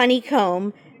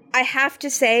honeycomb. I have to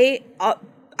say,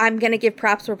 I'm going to give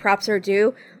props where props are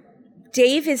due.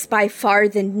 Dave is by far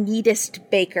the neatest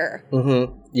baker.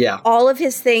 Mm-hmm. Yeah. All of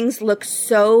his things look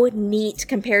so neat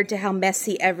compared to how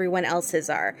messy everyone else's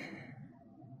are.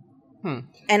 And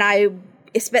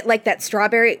it's like that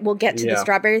strawberry, we'll get to the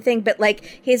strawberry thing, but like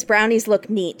his brownies look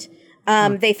neat.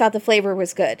 They thought the flavor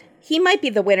was good. He might be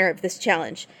the winner of this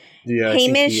challenge. Yeah, Hamish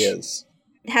I think he is.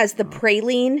 has the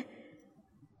praline.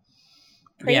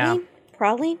 Yeah.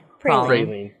 Praline?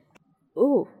 Praline.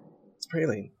 Ooh. It's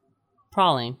praline.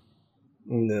 Praline.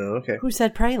 No, okay. Who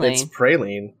said praline? It's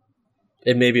praline.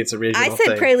 And maybe it's a regional thing. I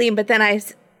said praline, but then I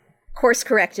course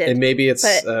corrected. And maybe it's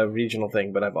a regional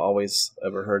thing, but I've always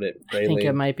ever heard it praline. I think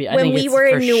it might be. When we were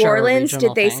in New Orleans,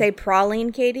 did they say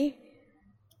praline, Katie?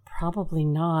 Probably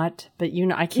not, but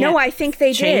I can't. No, I think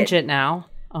they change it now.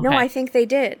 Okay. No, I think they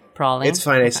did. Praline. It's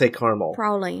fine. I say caramel.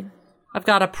 Praline. I've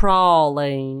got a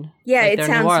praline. Yeah, like it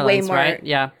sounds New Orleans, way more. Right?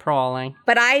 Yeah, praline.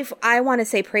 But I want to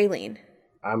say praline.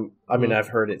 I've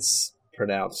heard it's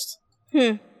pronounced.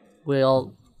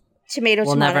 We'll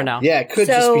tomato. never know. Yeah, it could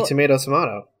just be tomato.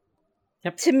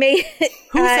 Yep. Tomato.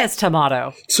 Who says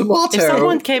tomato? Tomato. If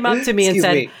someone came up to me and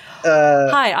said,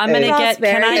 "Hi, I'm gonna get.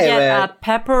 Can I get a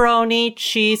pepperoni,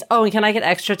 cheese? Oh, and can I get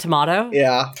extra tomato?"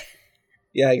 Yeah.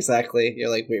 Yeah, exactly. You're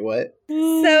like, wait, what?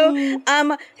 So,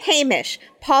 Hamish.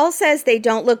 Paul says they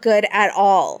don't look good at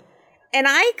all. And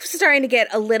I'm starting to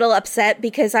get a little upset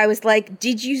because I was like,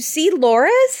 did you see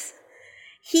Laura's?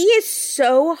 He is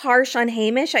so harsh on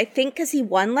Hamish, I think because he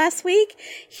won last week.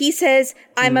 He says,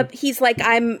 he's like,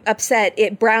 I'm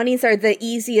upset. Brownies are the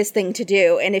easiest thing to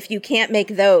do. And if you can't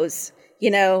make those,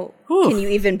 can you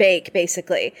even bake,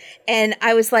 basically? And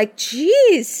I was like,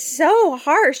 geez, so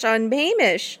harsh on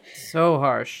Hamish. So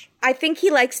harsh. I think he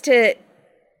likes to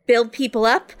build people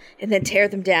up and then tear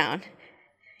them down.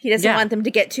 He doesn't want them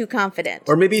to get too confident.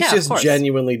 Or maybe he's just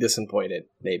genuinely disappointed,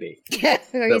 maybe. Yeah,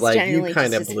 or he's like, genuinely you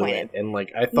kind of just blew disappointed. it. And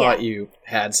like, I thought you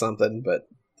had something, but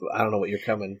I don't know what you're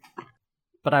coming.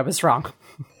 But I was wrong.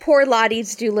 Poor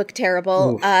Lottie's do look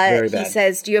terrible. Very bad. He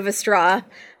says, do you have a straw?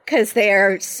 Because they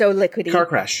are so liquidy. Car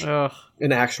crash. Ugh.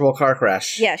 An actual car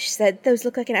crash. Yeah, she said, those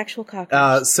look like an actual car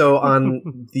crash. So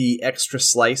on the extra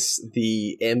slice,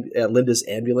 the Linda's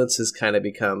ambulance has kind of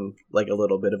become like a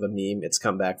little bit of a meme. It's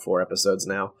come back 4 episodes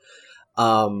now.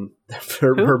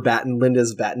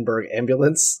 Linda's Battenberg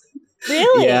ambulance.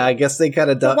 Really? Yeah, I guess they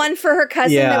kind of the one for her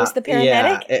cousin that was the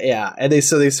paramedic? Yeah. And they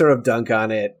sort of dunk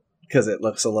on it because it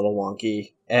looks a little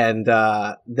wonky. And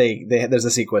there's a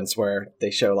sequence where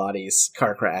they show Lottie's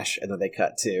car crash and then they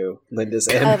cut to Linda's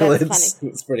ambulance. That's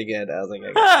funny. It's pretty good. I was like,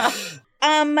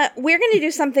 we're going to do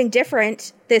something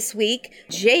different this week.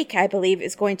 Jake, I believe,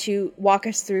 is going to walk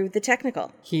us through the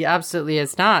technical. He absolutely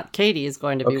is not. Katie is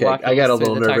going to be walking I got us a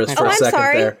little through the nervous technical. for a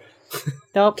second there.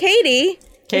 Nope. Katie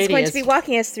is going to be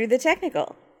walking us through the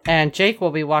technical. And Jake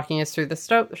will be walking us through the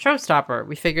showstopper.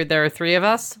 We figured there are 3 of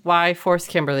us. Why force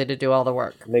Kimberly to do all the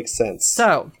work? Makes sense.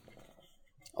 So,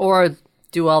 or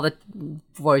do all the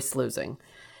voice losing.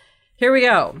 Here we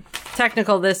go.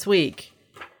 Technical this week.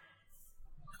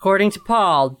 According to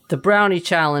Paul, the brownie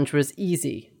challenge was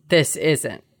easy. This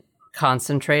isn't.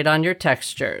 Concentrate on your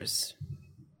textures.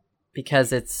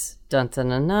 Because it's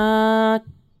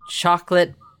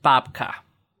chocolate babka.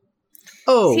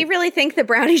 Oh. Does he really think the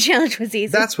brownie challenge was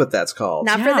easy? That's what that's called.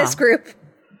 Not for this group.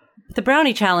 The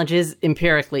brownie challenge is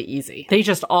empirically easy. They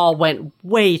just all went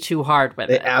way too hard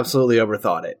with it. They absolutely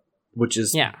overthought it, which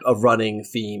is a running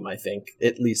theme, I think,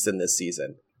 at least in this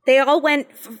season. They all went,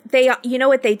 you know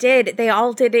what they did? They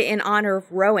all did it in honor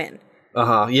of Rowan.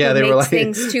 Yeah, they were like,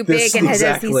 things too big and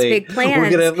has these big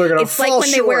plans. We're gonna it's like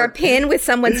when they wear a pin with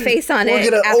someone's face on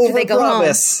it after they go home.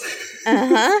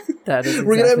 That is exactly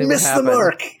we're going to miss the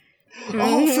mark.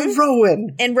 All for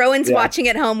Rowan. And Rowan's watching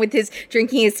at home with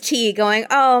drinking his tea going,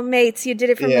 oh, mates, you did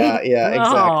it for me. Yeah,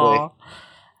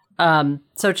 exactly.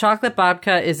 So chocolate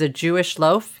babka is a Jewish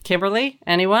loaf. Kimberly,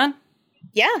 anyone?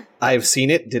 Yeah. I've seen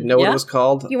it. Didn't know what it was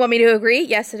called. You want me to agree?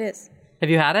 Yes, it is.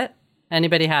 Have you had it?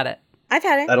 Anybody had it? I've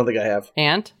had it. I don't think I have.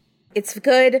 And? It's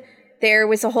good. There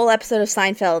was a whole episode of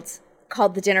Seinfeld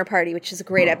called The Dinner Party, which is a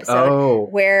great episode,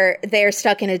 where they're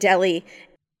stuck in a deli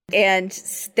and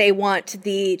they want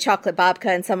the chocolate babka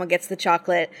and someone gets the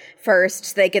chocolate first.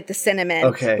 So they get the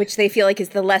cinnamon, which they feel like is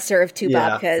the lesser of 2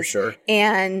 babkas. For sure.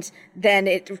 And then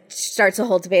it starts a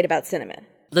whole debate about cinnamon.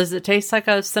 Does it taste like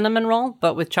a cinnamon roll,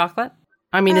 but with chocolate?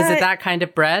 I mean, is it that kind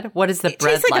of bread? What is the bread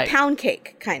like? It tastes like a pound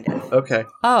cake, kind of. Okay.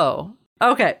 Oh,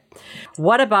 okay.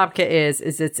 What a babka is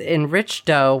it's enriched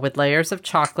dough with layers of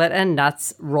chocolate and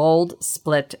nuts rolled,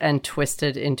 split, and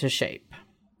twisted into shape.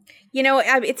 You know,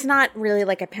 it's not really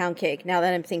like a pound cake now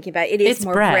that I'm thinking about it. It's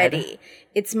more bread. bready.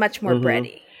 It's much more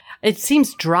bready. It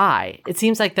seems dry. It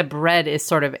seems like the bread is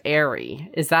sort of airy.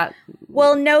 Is that...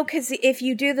 Well, no, because if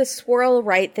you do the swirl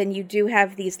right, then you do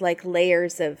have these, like,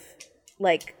 layers of...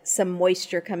 like some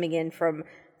moisture coming in from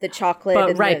the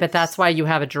chocolate. But that's why you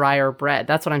have a drier bread.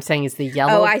 That's what I'm saying is the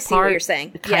yellow part. Oh, I see what you're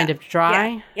saying. Kind of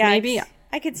dry, maybe?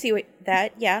 I could see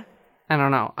that, yeah. I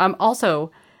don't know.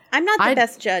 Also... I'm not the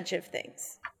best judge of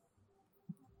things.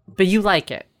 But you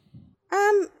like it?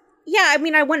 Yeah, I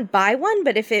mean, I wouldn't buy one,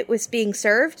 but if it was being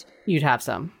served... You'd have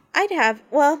some. I'd have...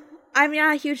 Well, I'm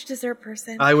not a huge dessert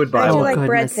person. I would buy one. I do like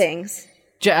bread things.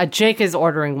 Jake is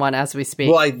ordering one as we speak.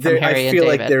 Well, I feel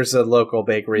like there's a local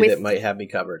bakery that might have me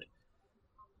covered.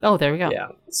 Oh, there we go. Yeah,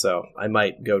 so I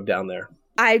might go down there.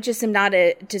 I just am not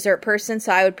a dessert person,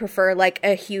 so I would prefer like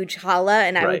a huge challah,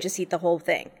 and I would just eat the whole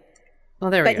thing. Well,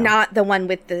 there we go. But not the one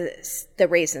with the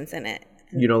raisins in it.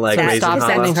 You don't like raisin stop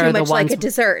sending her too the much ones like a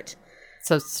dessert.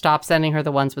 So stop sending her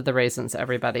the ones with the raisins,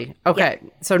 everybody. Okay,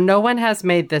 so no one has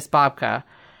made this babka.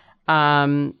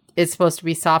 It's supposed to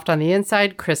be soft on the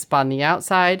inside, crisp on the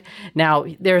outside. Now,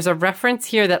 there's a reference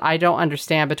here that I don't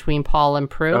understand between Paul and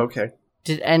Prue. Okay.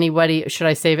 Should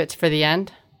I save it for the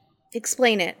end?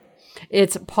 Explain it.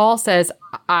 It's Paul says,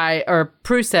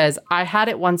 Prue says, I had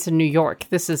it once in New York.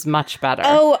 This is much better.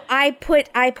 Oh, I put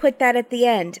that at the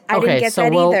end. I didn't get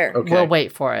that either. Okay. We'll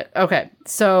wait for it. Okay.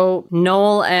 So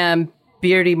Noel and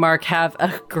Beardy Mark have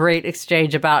a great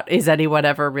exchange about, is anyone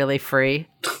ever really free?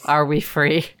 Are we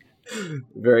free?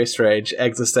 Very strange.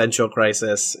 Existential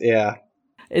crisis. Yeah.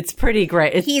 It's pretty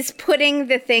great. He's putting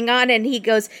the thing on and he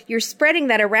goes, you're spreading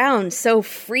that around so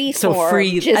free.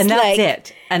 And that's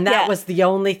it. And that was the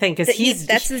only thing. Because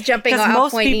that's his jumping off point.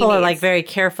 Because most people are like very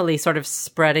carefully sort of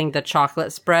spreading the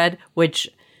chocolate spread, which,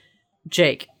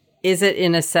 Jake, is it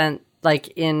in a sense,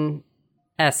 like in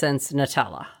essence,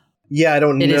 Nutella? Yeah, I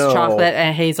don't know. It is chocolate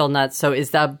and hazelnuts. So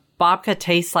is the babka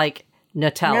taste like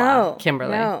Nutella,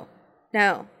 Kimberly?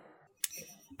 No.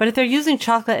 But if they're using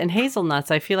chocolate and hazelnuts,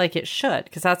 I feel like it should,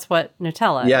 because that's what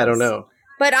Nutella is. Yeah, I don't know.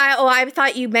 But I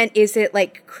thought you meant, is it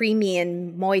like creamy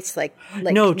and moist? Like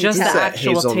no, just the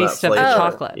actual taste of the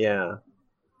chocolate. Yeah.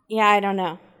 Yeah, I don't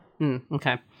know.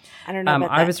 Okay. I don't know about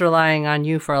that. I was relying on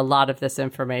you for a lot of this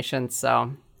information,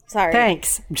 so... Sorry.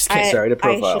 Thanks. I'm just kidding. Sorry to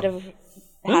profile. I should have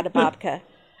had a babka.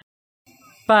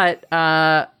 But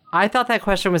I thought that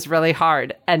question was really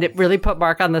hard, and it really put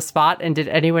Mark on the spot, and did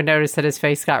anyone notice that his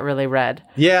face got really red?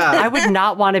 Yeah. I would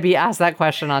not want to be asked that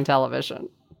question on television.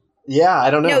 Yeah, I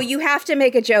don't know. No, you have to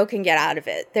make a joke and get out of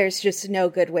it. There's just no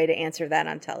good way to answer that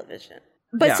on television.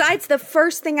 Besides, the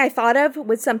first thing I thought of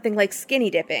was something like skinny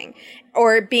dipping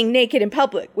or being naked in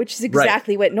public, which is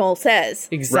exactly what Noel says.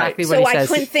 Exactly what he says.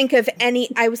 So I couldn't think of any.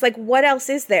 I was like, what else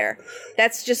is there?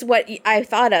 That's just what I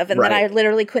thought of. And then I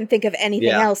literally couldn't think of anything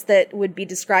else that would be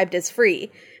described as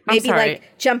free. Maybe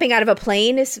like jumping out of a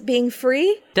plane is being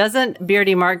free. Doesn't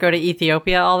Beardy Mark go to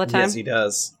Ethiopia all the time? Yes, he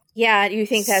does. Yeah, you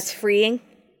think that's freeing?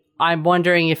 I'm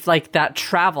wondering if like that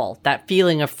travel, that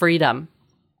feeling of freedom.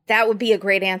 That would be a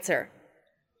great answer.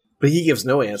 But he gives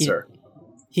no answer.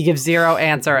 He gives zero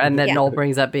answer, and then Noel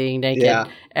brings up being naked,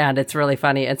 and it's really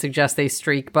funny and suggests they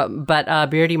streak. But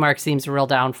Beardy Mark seems real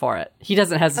down for it. He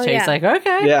doesn't hesitate. He's like,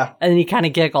 okay. Yeah. And he kind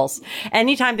of giggles.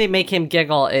 Anytime they make him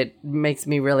giggle, it makes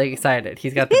me really excited.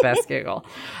 He's got the best giggle.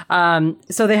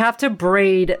 So they have to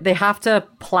plait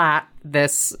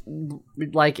this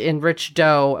like enriched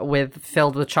dough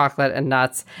filled with chocolate and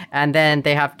nuts, and then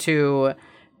they have to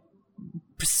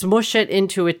smush it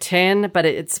into a tin, but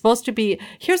it's supposed to be,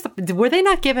 were they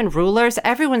not given rulers?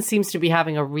 Everyone seems to be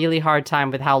having a really hard time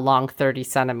with how long 30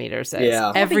 centimeters is.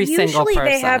 Yeah. Every single person.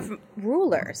 Usually they have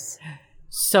rulers.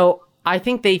 So I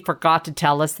think they forgot to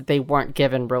tell us that they weren't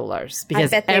given rulers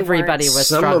because everybody was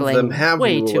struggling. Some of them have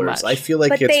way rulers. Too much. I feel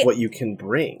like it's what you can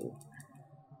bring.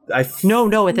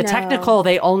 No, at the technical,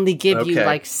 they only give you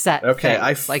like set things.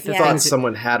 I thought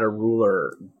someone had a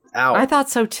ruler out. I thought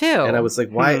so too. And I was like,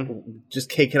 why? Just,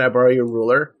 can I borrow your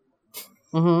ruler?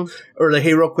 Or like,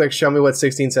 hey, real quick, show me what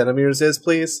 16 centimeters is,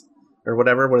 please. Or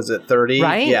whatever. What is it, 30?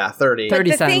 Right? Yeah, 30. But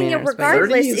 30 the thing, centimeters.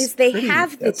 regardless, is they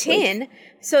have the tin,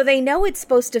 so they know it's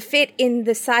supposed to fit in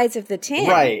the size of the tin.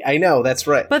 Right, I know, that's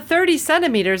right. But 30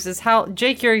 centimeters is how...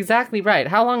 Jake, you're exactly right.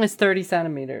 How long is 30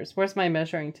 centimeters? Where's my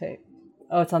measuring tape?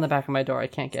 Oh, it's on the back of my door. I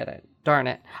can't get it. Darn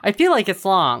it. I feel like it's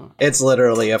long. It's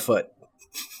literally a foot.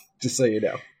 Just so you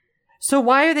know. So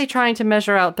why are they trying to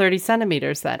measure out 30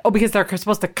 centimeters then? Oh, because they're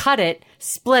supposed to cut it,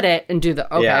 split it, and do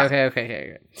the...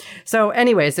 Okay. So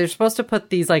anyways, they're supposed to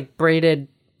put these like braided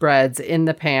breads in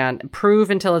the pan, prove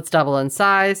until it's double in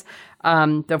size.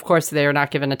 Of course, they are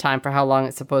not given a time for how long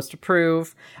it's supposed to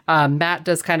prove. Matt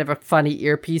does kind of a funny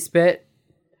earpiece bit.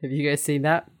 Have you guys seen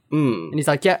that? And he's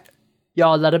like, yeah,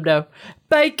 y'all let him know.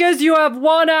 Bakers, you have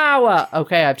 1 hour.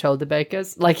 Okay, I've told the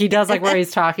bakers. Like he does like where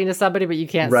he's talking to somebody, but you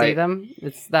can't see them.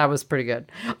 That was pretty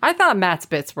good. I thought Matt's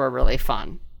bits were really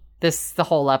fun. The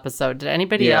whole episode. Did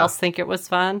anybody else think it was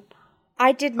fun?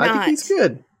 I did not. I think he's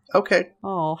good. Okay.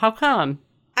 Oh, how come?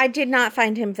 I did not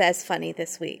find him as funny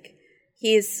this week.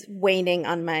 He's waning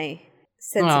on my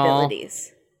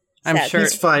sensibilities. I'm sure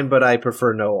he's fine, but I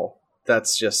prefer Noel.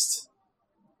 That's just,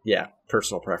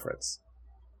 personal preference.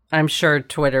 I'm sure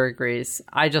Twitter agrees.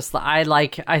 I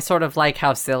sort of like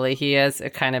how silly he is.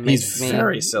 It kind of makes me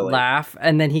very silly. Laugh.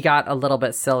 And then he got a little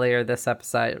bit sillier this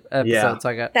episode. So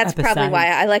I got That's probably why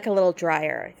I like a little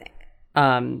drier, I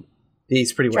think.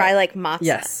 He's pretty dry like matzah.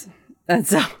 Yes. And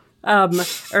so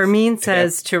Ermine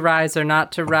says to rise or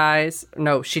not to rise.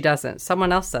 No, she doesn't.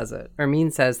 Someone else says it.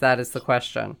 Ermine says that is the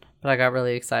question. But I got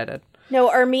really excited. No,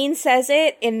 Ermine says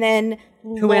it, and then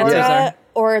Laura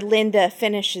or Linda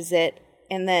finishes it.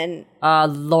 And then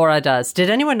Laura does. Did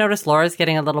anyone notice Laura's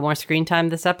getting a little more screen time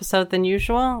this episode than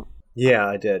usual? Yeah,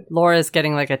 I did. Laura's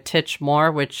getting like a titch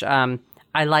more, which I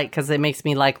like because it makes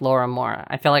me like Laura more.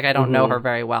 I feel like I don't know her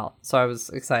very well, so I was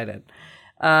excited.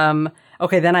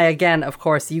 Okay, then of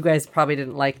course, you guys probably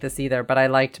didn't like this either, but I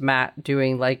liked Matt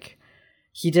doing like,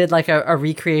 he did like a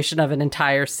recreation of an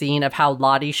entire scene of how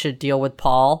Lottie should deal with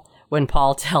Paul when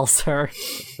Paul tells her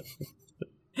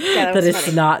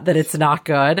that it's not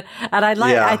good. And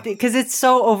I think because it's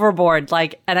so overboard,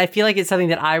 like, and I feel like it's something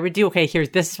that I would do. Okay,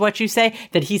 this is what you say,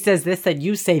 then he says this, then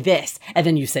you say this, and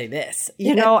then you say this.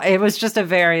 You know, it was just a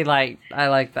very I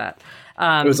like that.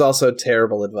 It was also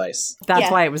terrible advice. That's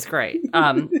why it was great.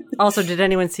 Also, did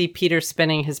anyone see Peter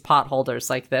spinning his pot holders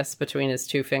like this between his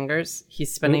two fingers?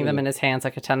 He's spinning them in his hands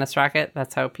like a tennis racket.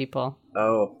 That's how people...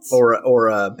 Oh, or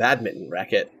a badminton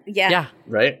racket. Yeah.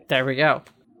 Right? There we go.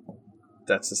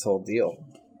 That's his whole deal.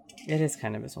 It is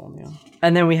kind of his whole deal.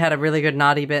 And then we had a really good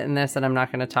naughty bit in this, and I'm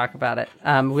not going to talk about it.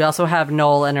 We also have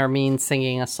Noel and Ermine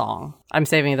singing a song. I'm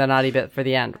saving the naughty bit for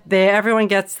the end. Everyone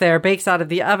gets their bakes out of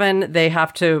the oven. They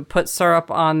have to put syrup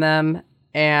on them,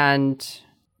 and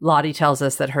Lottie tells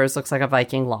us that hers looks like a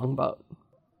Viking longboat,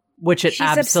 which it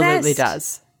absolutely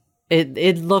does.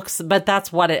 It looks, but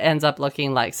that's what it ends up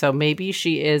looking like. So maybe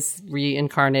she is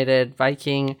reincarnated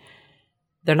Viking.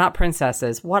 They're not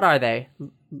princesses. What are they?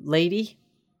 Lady?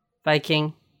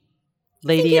 Viking?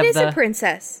 Lady of the... a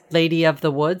princess. Lady of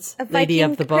the woods? A Viking Lady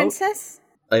of the boat? Princess?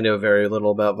 I know very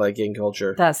little about Viking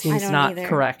culture. That seems not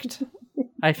correct.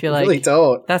 I feel like... I really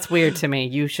don't. That's weird to me.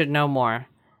 You should know more.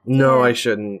 No, I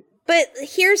shouldn't. But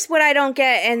here's what I don't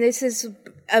get, and this is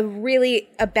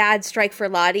a bad strike for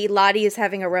Lottie. Lottie is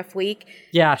having a rough week.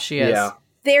 Yeah, she is. Yeah.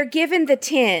 They're given the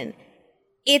tin.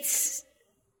 It's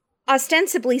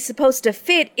ostensibly supposed to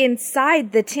fit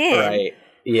inside the tin. Right.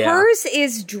 Yeah. Hers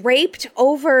is draped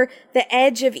over the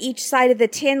edge of each side of the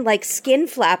tin like skin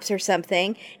flaps or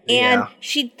something, and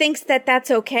she thinks that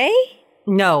that's okay?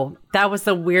 No, that was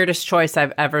the weirdest choice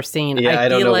I've ever seen. Yeah, I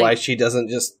don't know why she doesn't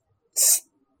just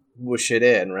whoosh it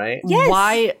in, right? Yes.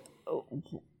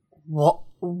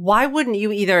 Why wouldn't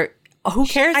you either... Who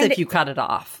cares if you cut it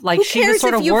off? Like, she was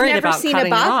sort of worried about cutting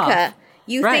it off.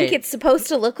 You think it's supposed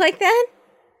to look like that?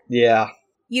 Yeah.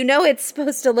 You know it's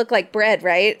supposed to look like bread,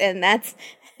 right? And that's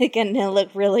going to look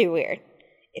really weird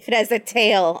if it has a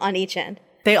tail on each end.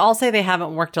 They all say they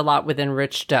haven't worked a lot with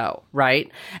enriched dough, right?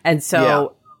 And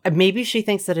so maybe she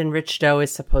thinks that enriched dough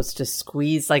is supposed to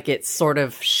squeeze, like it sort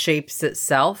of shapes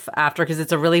itself after, because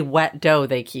it's a really wet dough,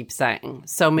 they keep saying.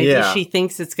 So maybe she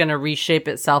thinks it's going to reshape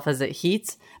itself as it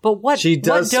heats. But what dough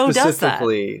does that? She does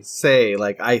specifically say,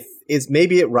 like,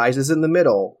 maybe it rises in the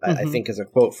middle, I think is a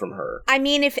quote from her. I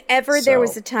mean, if ever there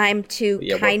was a time to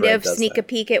kind of sneak a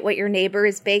peek at what your neighbor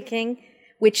is baking,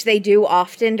 which they do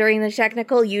often during the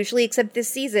technical, usually, except this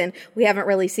season, we haven't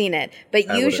really seen it.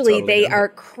 But usually they are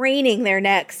craning their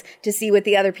necks to see what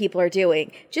the other people are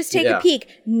doing. Just take a peek.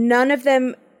 None of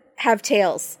them have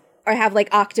tails or have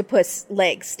like octopus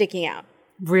legs sticking out.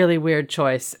 Really weird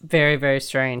choice. Very, very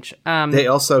strange. They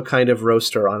also kind of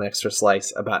roast her on Extra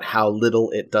Slice about how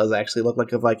little it does actually look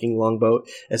like a Viking longboat,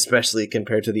 especially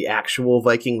compared to the actual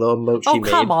Viking longboat she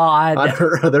made on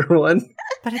her other one.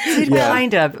 But it did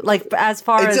kind of. Like, as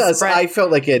far as... It does. I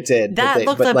felt like it did. That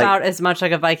looked about as much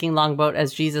like a Viking longboat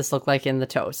as Jesus looked like in the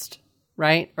toast,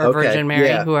 right? Or Virgin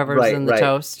Mary, whoever's in the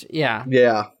toast. Yeah.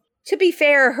 Yeah. To be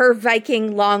fair, her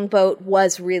Viking longboat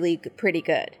was really pretty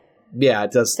good. Yeah,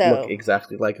 it does look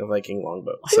exactly like a Viking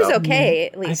longboat. It was okay,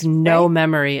 at least. I have no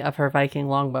memory of her Viking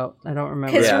longboat. I don't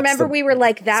remember. Because remember, we were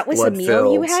like, that was a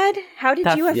meal you had? How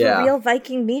did you have a real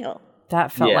Viking meal?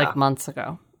 That felt like months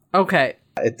ago. Okay.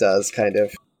 It does, kind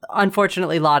of.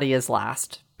 Unfortunately, Lottie is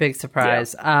last. Big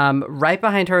surprise. Yeah. Right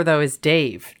behind her, though, is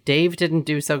Dave. Dave didn't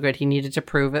do so good. He needed to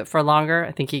prove it for longer.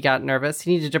 I think he got nervous.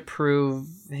 He needed to prove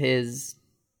his...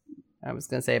 I was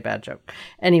going to say a bad joke.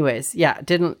 Anyways,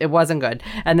 it wasn't good.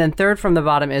 And then third from the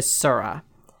bottom is Sura,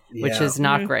 which is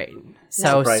not great.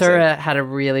 So Sura had a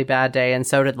really bad day, and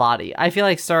so did Lottie. I feel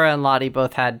like Sura and Lottie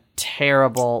both had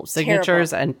terrible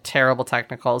signatures and terrible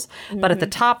technicals. But at the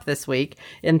top this week,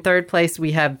 in third place,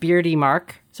 we have Beardy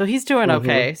Mark. So he's doing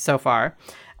okay so far.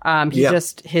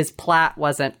 His plat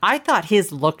wasn't, I thought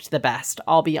his looked the best,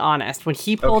 I'll be honest. When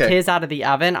he pulled his out of the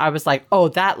oven, I was like, oh,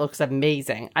 that looks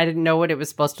amazing. I didn't know what it was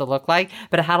supposed to look like,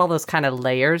 but it had all those kind of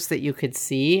layers that you could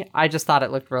see. I just thought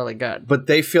it looked really good. But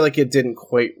they feel like it didn't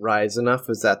quite rise enough?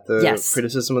 Is that the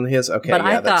criticism on his? Okay, but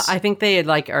I think they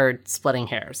are splitting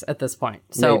hairs at this point.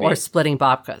 So, or splitting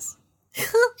babkas.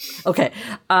 Okay.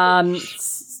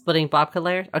 Splitting babka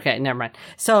layers? Okay, never mind.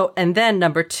 So, and then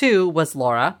number 2 was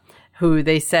Laura, who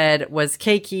they said was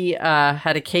cakey,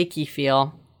 had a cakey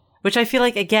feel, which I feel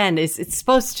like, again, it's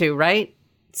supposed to, right?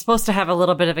 It's supposed to have a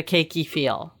little bit of a cakey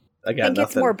feel. I think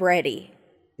it's more bready.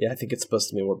 Yeah, I think it's supposed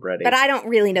to be more bready. But I don't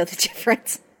really know the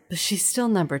difference. But she's still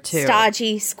number 2.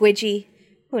 Stodgy, squidgy,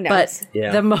 who knows?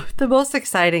 But the most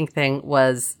exciting thing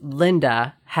was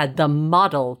Linda had the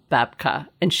model babka,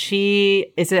 and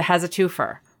has a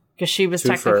twofer, because she was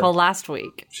technical last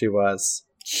week. She was.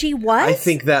 She was? I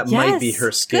think that might be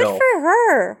her skill. Good for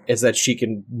her. Is that she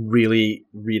can really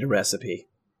read a recipe.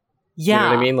 Yeah. You know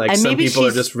what I mean? Like, some people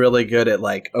are just really good at,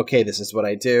 like, okay, this is what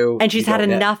I do. And she's had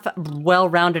enough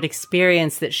well-rounded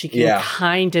experience that she can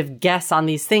kind of guess on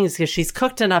these things, because she's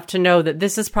cooked enough to know that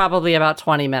this is probably about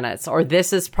 20 minutes, or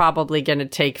this is probably going to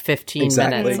take 15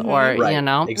 minutes, or, you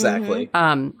know? Exactly.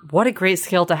 What a great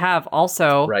skill to have.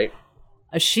 Also,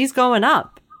 she's going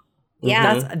up.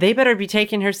 Yeah. They better be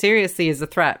taking her seriously as a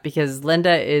threat, because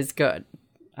Linda is good.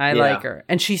 I like her.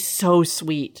 And she's so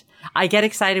sweet. I get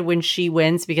excited when she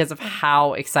wins because of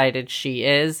how excited she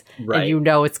is. Right. And you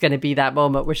know it's going to be that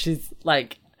moment where she's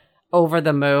like over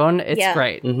the moon. It's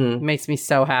great. It makes me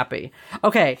so happy.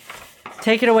 Okay.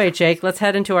 Take it away, Jake. Let's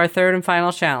head into our third and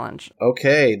final challenge.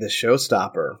 Okay. The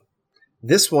showstopper.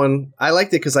 This one, I liked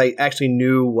it because I actually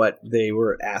knew what they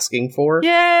were asking for.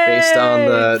 Yay! Based on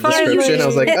the description. I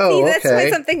was like, oh, okay.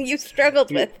 That's something you struggled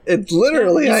with. It's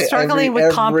literally... He's struggling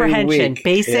with comprehension.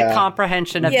 Basic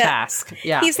comprehension of task.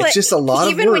 Yeah. He's it's just a lot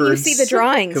of words. Even when you see the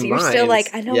drawings, combined. You're still like,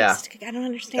 I don't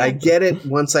understand. I get it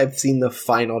once I've seen the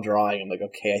final drawing. I'm like,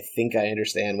 okay, I think I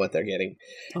understand what they're getting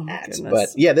at. Goodness. But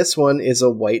yeah, this one is a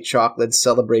white chocolate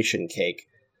celebration cake.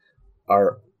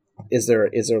 Is there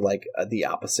like the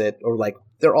opposite, or like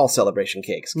they're all celebration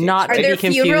cakes? Not to be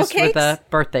confused with a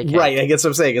birthday cake. Right, I guess what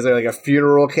I'm saying. Is there like a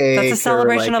funeral cake? That's a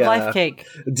celebration of life cake.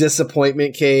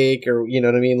 Disappointment cake, or you know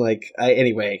what I mean? Like,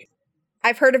 anyway.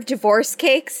 I've heard of divorce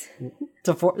cakes.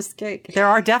 Divorce cake? There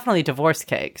are definitely divorce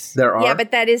cakes. There are? Yeah, but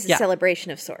that is a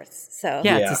celebration of sorts. So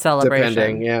yeah, it's a celebration.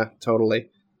 Depending, yeah, totally.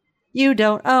 You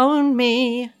don't own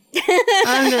me.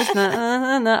 I'm just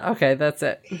not. Okay, that's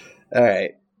it. All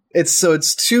right.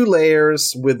 It's 2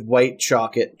 layers with white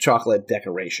chocolate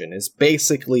decoration is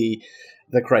basically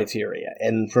the criteria.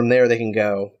 And from there they can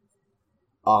go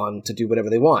on to do whatever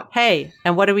they want. Hey,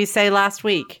 and what did we say last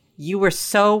week? You were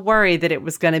so worried that it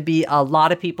was going to be a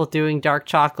lot of people doing dark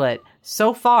chocolate.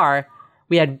 So far,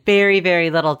 we had very, very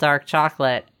little dark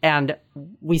chocolate. And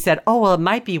we said, oh, well, it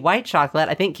might be white chocolate.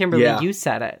 I think, Kimberly, you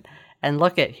said it. And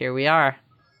look here we are.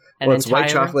 Well, it's white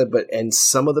chocolate, and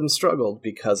some of them struggled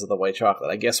because of the white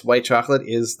chocolate. I guess white chocolate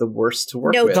is the worst to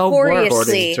work with.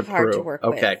 Notoriously hard to work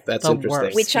with. Okay, that's interesting.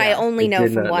 Worst. Which I only know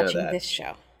from watching this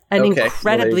show. And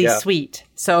incredibly sweet.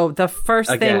 So the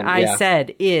first thing I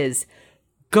said is,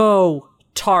 go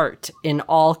tart in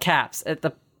all caps at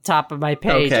the top of my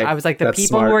page. I was like, the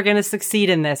people who are going to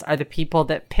succeed in this are the people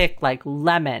that pick like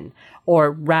lemon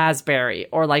or raspberry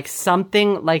or like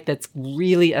something like that's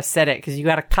really acidic, because you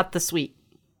got to cut the sweet.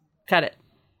 Cut it.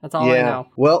 That's all I know.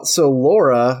 Well, so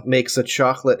Laura makes a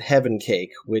chocolate heaven cake,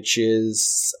 which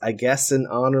is, I guess, in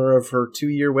honor of her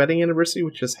 2-year wedding anniversary,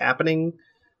 which is happening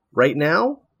right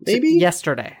now, maybe?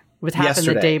 Yesterday. It happened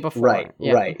the day before. Right,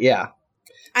 yeah.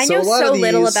 I know so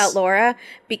little about Laura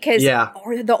because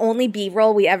the only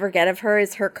B-roll we ever get of her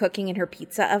is her cooking in her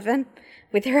pizza oven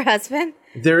with her husband.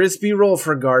 There is B-roll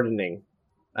for gardening,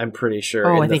 I'm pretty sure.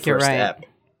 Oh, I think you're right.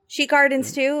 She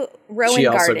gardens too? Rowan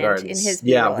gardened in his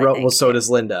B-roll, well, so does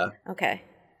Linda. Okay.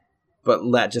 But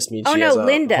that just means she has a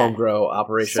Linda. home grow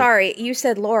operation. Sorry, you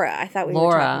said Laura. I thought we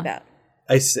were talking about.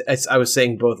 I was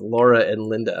saying both Laura and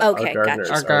Linda are gardeners.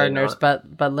 Are gardeners, but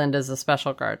Linda's a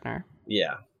special gardener.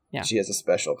 Yeah. She has a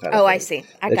special kind of thing I see.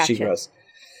 I got she you. grows.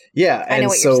 Yeah, I know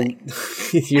what you're saying.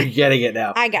 You're getting it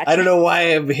now. I got you. I don't know why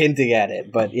I'm hinting at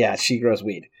it, but yeah, she grows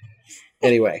weed.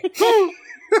 Anyway.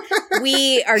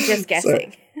 We are just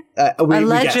guessing.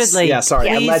 Allegedly. Yeah, sorry.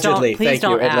 Allegedly. Please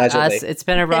don't at us. It's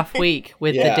been a rough week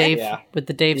with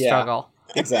the Dave struggle.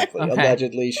 Exactly. Okay.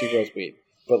 Allegedly, she grows weed.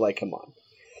 But come on.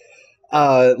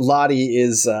 Lottie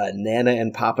is Nana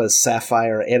and Papa's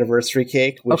Sapphire anniversary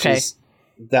cake, which is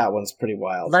that one's pretty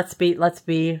wild. Let's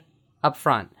be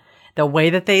upfront. The way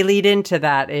that they lead into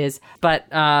that is, but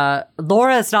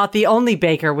Laura's not the only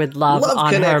baker with love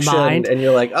on her mind. And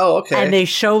you're like, oh, okay. And they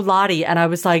show Lottie, and I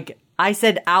was like, I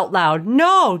said out loud,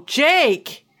 no,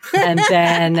 Jake. And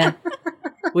then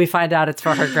we find out it's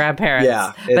for her grandparents.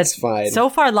 Yeah, it's fine. So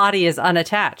far, Lottie is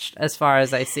unattached, as far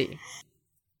as I see.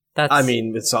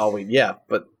 It's all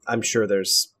but I'm sure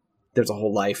there's a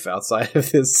whole life outside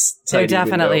of this. There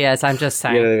definitely is. I'm just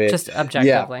saying, just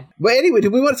objectively. Yeah. But anyway, do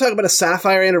we want to talk about a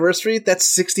Sapphire anniversary? That's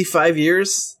 65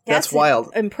 years. That's wild.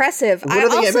 Impressive. I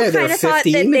also kind of thought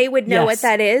that they would know what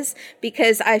that is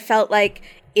because I felt like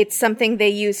it's something they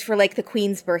use for the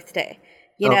Queen's birthday.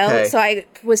 You know, so I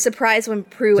was surprised when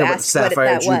Prue asked what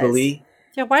that Jubilee?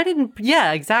 Was.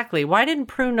 Yeah, exactly. Why didn't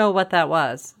Prue know what that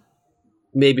was?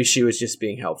 Maybe she was just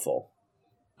being helpful.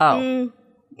 Oh.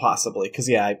 Possibly. Because,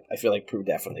 I feel like Prue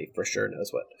definitely for sure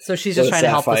knows what. So she's just trying to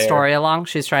help the story along?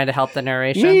 She's trying to help the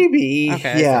narration? Maybe.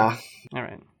 Okay. Yeah. All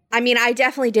right. I mean, I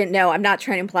definitely didn't know. I'm not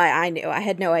trying to imply I knew. I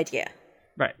had no idea.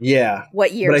 Right. Yeah.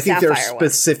 What year Sapphire was. But I think there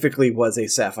specifically was a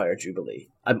Sapphire Jubilee.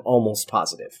 I'm almost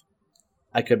positive.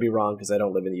 I could be wrong because I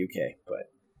don't live in the UK, but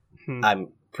I'm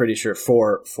pretty sure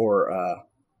for the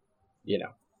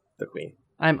Queen.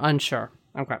 I'm unsure.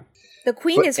 Okay. The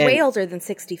Queen is way older than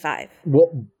 65.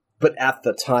 Well, but at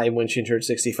the time when she turned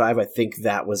 65, I think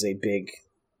that was a big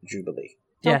Jubilee.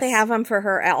 Don't they have them for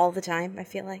her all the time, I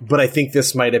feel like? But I think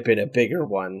this might have been a bigger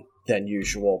one than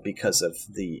usual because of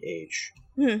the age.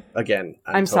 Again,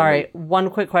 I'm sorry.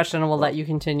 One quick question and we'll let you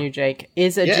continue, Jake.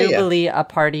 Is a Jubilee a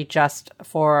party just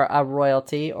for a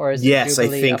royalty or is a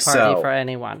Jubilee a party for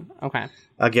anyone? Okay.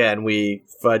 Again, we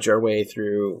fudge our way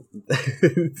through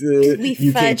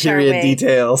the UK period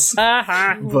details.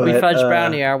 But, we fudge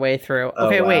brownie our way through.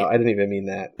 Okay, wait. I didn't even mean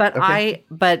that. But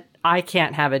I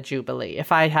can't have a Jubilee.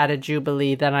 If I had a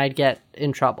Jubilee, then I'd get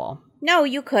in trouble. No,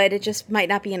 you could. It just might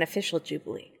not be an official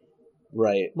Jubilee.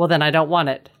 Right. Well, then I don't want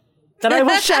it. Then I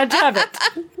wish I'd have it.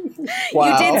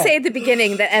 Wow. You did say at the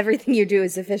beginning that everything you do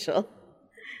is official.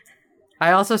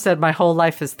 I also said my whole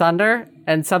life is thunder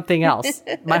and something else.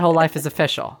 My whole life is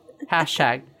official.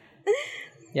 Hashtag.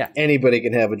 Yeah. Anybody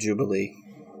can have a Jubilee.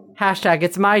 Hashtag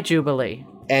it's my Jubilee.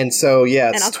 And so,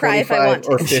 it's I'll cry 25 if I want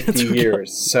or 50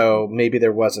 years. So maybe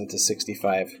there wasn't a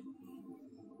 65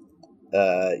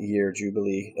 year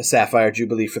Jubilee, a Sapphire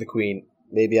Jubilee for the Queen.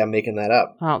 Maybe I'm making that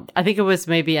up. Oh, I think it was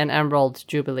maybe an Emerald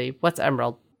Jubilee. What's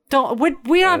Emerald?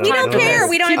 We don't care.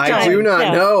 We don't have time. I do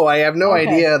not know. I have no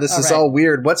idea. This is all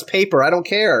weird. What's paper? I don't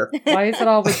care. Why is it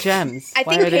all with gems? I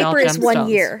think paper is 1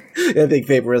 year. I think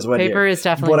paper is 1 year. Paper is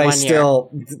definitely 1 year.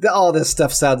 All this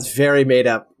stuff sounds very made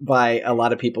up by a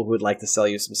lot of people who would like to sell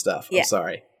you some stuff. I'm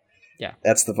sorry. Yeah.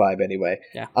 That's the vibe anyway.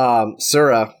 Yeah.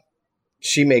 Sura,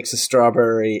 she makes a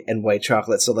strawberry and white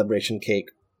chocolate celebration cake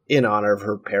in honor of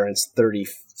her parents'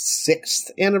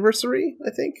 36th anniversary, I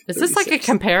think. Is this like a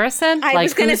comparison? I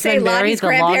was going to say Lottie's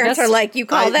grandparents are like, you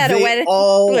call that a wedding?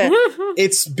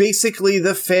 It's basically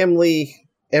the family,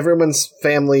 everyone's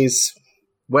family's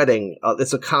wedding.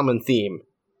 It's a common theme.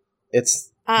 It's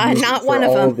not one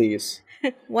of them. All of these.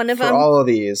 One of for them. all of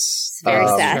these. It's very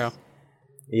sad.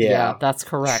 Yeah, that's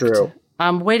correct. True.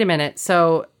 Wait a minute.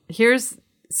 So here's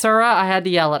Sura. I had to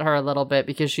yell at her a little bit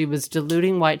because she was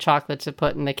diluting white chocolate to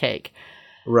put in the cake.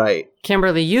 Right.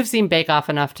 Kimberly, you've seen Bake Off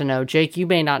enough to know. Jake, you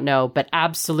may not know, but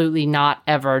absolutely not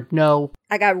ever. No.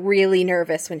 I got really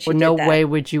nervous when she did that. No way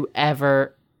would you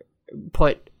ever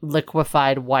put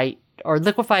liquefied white or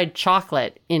liquefied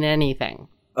chocolate in anything.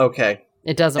 Okay.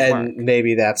 It doesn't work. And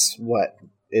maybe that's what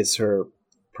is her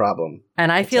problem.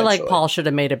 And I feel like Paul should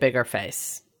have made a bigger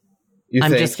face. You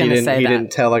I'm think just going to say that. He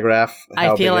didn't telegraph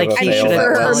how I feel like he should have.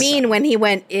 For Hermine, when he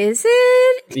went, is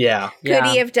it? Yeah. Could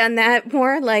he have done that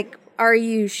more? Like, are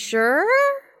you sure?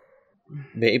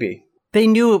 Maybe. They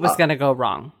knew it was going to go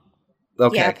wrong.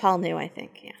 Okay. Yeah, Paul knew, I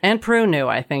think. Yeah. And Prue knew,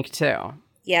 I think, too.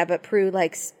 Yeah, but Prue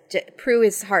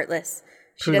is heartless.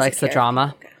 Who likes the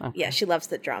drama? Okay. Yeah, she loves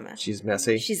the drama. She's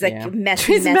messy. She's like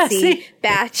messy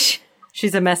batch.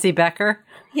 She's a messy Becker.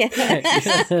 Yeah.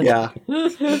 Yeah.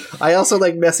 I also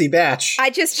like messy batch. I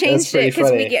just changed it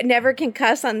because we never can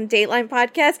cuss on the Dateline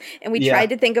podcast, and we tried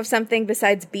to think of something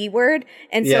besides B word.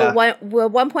 And so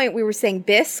one point we were saying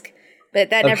bisque, but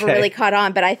that never really caught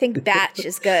on. But I think batch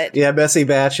is good. Yeah, messy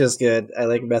batch is good. I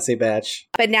like messy batch.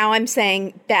 But now I'm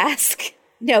saying basque.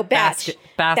 No, batch.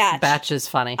 Batch is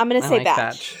funny. I'm going to say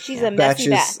batch. She's a messy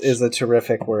batch. Is a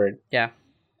terrific word. Yeah.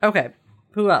 Okay.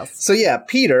 Who else? So yeah,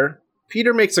 Peter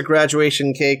makes a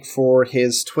graduation cake for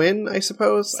his twin, I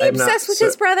suppose. Is he obsessed with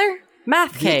his brother?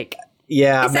 Math cake.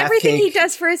 Yeah, Is everything he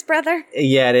does for his brother?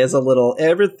 Yeah, it is a little,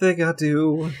 everything I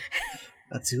do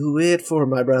it for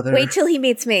my brother. Wait till he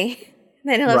meets me.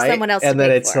 Then he'll have someone else and to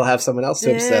then he'll have someone else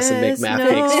to obsess and make math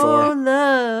cakes for.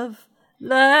 Love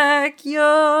like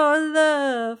your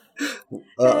love.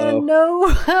 Uh-oh. No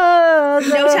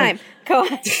time. Go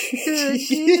on.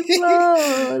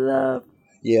 Love.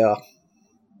 Yeah.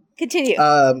 Continue.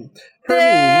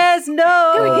 There's no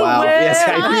wow. Yes,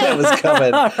 I knew that was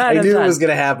coming. I knew it was going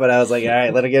to happen. I was like, all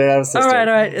right, let her get it out of the system. All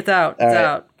right. It's out.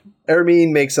 Out.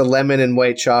 Hermine makes a lemon and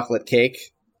white chocolate cake.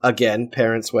 Again,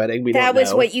 parents' wedding. That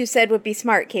was what you said would be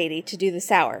smart, Katie, to do the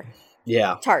sour.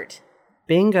 Yeah. Tart.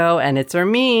 Bingo, and it's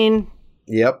Hermine.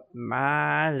 Yep.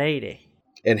 My lady.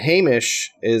 And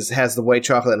Hamish has the white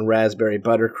chocolate and raspberry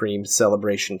buttercream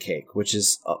celebration cake, which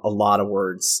is a lot of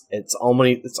words. It's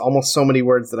almost so many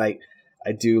words that I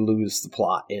do lose the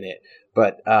plot in it.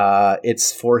 But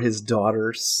it's for his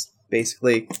daughters,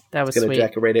 basically. That was sweet. Going to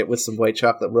decorate it with some white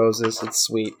chocolate roses. It's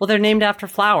sweet. Well, they're named after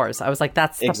flowers. I was like,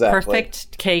 that's the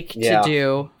perfect cake to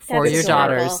do for your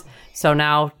daughters. So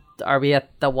now, are we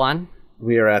at the one?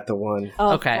 We are at the one.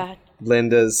 Oh, okay. God.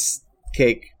 Linda's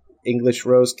cake, English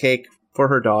rose cake for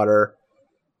her daughter,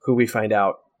 who we find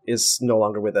out is no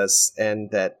longer with us, and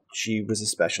that she was a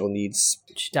special needs.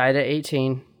 She died at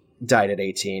 18.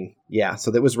 Yeah,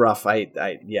 so that was rough.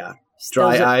 Yeah.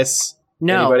 Dry eyes?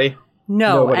 No. Anybody?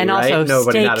 No, nobody, and right? also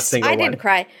nobody, steaks. not a single I one. didn't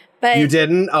cry. But you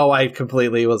didn't? Oh, I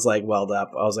completely was like welled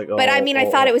up. I was like, oh. But I mean,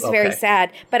 I thought it was very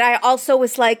sad. But I also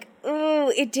was like,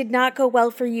 ooh, it did not go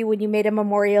well for you when you made a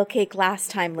memorial cake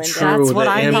last time, Linda. True, that's what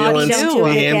I thought too.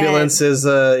 The ambulance is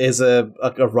a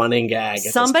running gag.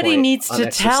 Somebody needs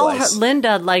to tell her,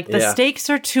 Linda, like, the stakes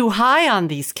are too high on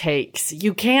these cakes.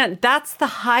 You can't. That's the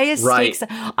highest stakes.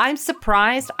 I'm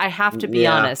surprised. I have to be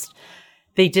honest.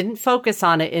 They didn't focus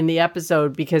on it in the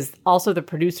episode because also the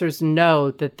producers know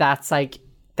that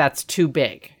that's too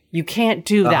big. You can't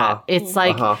do that. It's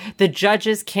like the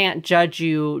judges can't judge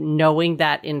you knowing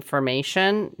that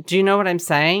information. Do you know what I'm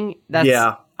saying?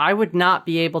 I would not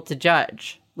be able to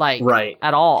judge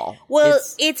at all. Well,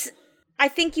 I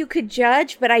think you could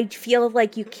judge, but I feel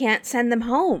like you can't send them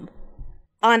home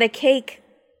on a cake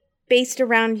based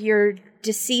around your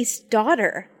deceased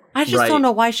daughter. I just don't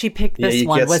know why she picked this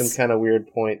one. You get some kind of weird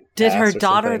point. Did her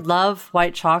daughter love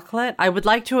white chocolate? I would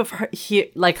like to have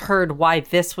heard why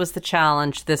this was the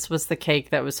challenge. This was the cake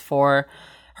that was for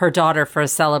her daughter for a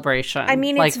celebration. I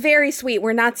mean, it's very sweet.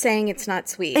 We're not saying it's not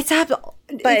sweet.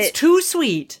 It's too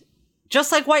sweet.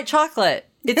 Just like white chocolate.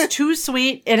 It's too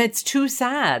sweet and it's too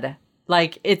sad.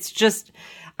 Like, it's just...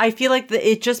 I feel like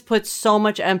it just puts so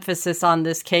much emphasis on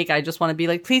this cake. I just want to be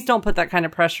like, please don't put that kind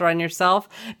of pressure on yourself.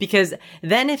 Because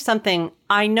then if something,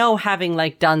 I know having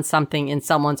done something in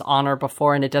someone's honor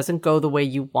before and it doesn't go the way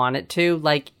you want it to,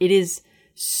 it is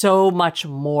so much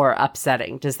more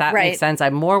upsetting. Does that make sense?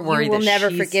 I'm more worried that you will never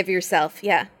forgive yourself.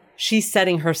 Yeah. She's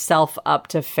setting herself up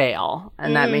to fail.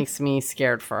 And that makes me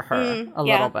scared for her a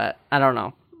little bit. I don't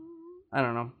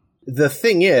know. The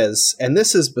thing is, and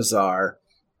this is bizarre,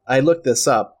 I looked this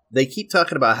up. They keep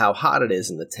talking about how hot it is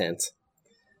in the tent.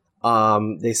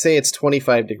 They say it's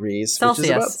 25 degrees. Celsius.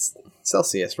 Which is about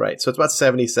Celsius, right. So it's about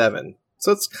 77.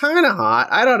 So it's kind of hot.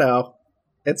 I don't know.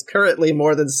 It's currently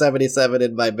more than 77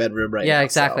 in my bedroom right now. Yeah,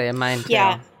 exactly. And mine too.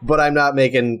 Yeah. But I'm not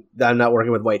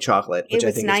working with white chocolate, which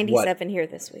I think 97 here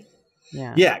this week.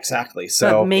 Yeah, exactly.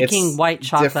 So but making white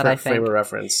chocolate, I think. Frame of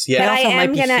reference. Yeah. But I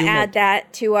am going to add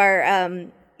that to our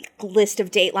list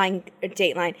of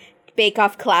Dateline Bake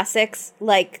Off classics,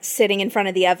 sitting in front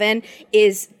of the oven,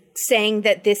 is saying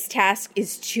that this task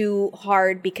is too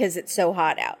hard because it's so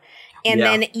hot out. And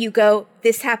then you go,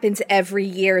 this happens every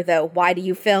year, though. Why do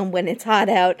you film when it's hot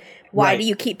out? Why do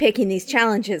you keep picking these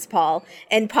challenges, Paul?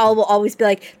 And Paul will always be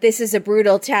like, this is a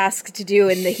brutal task to do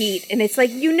in the heat. And it's like,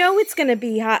 it's going to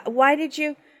be hot. Why did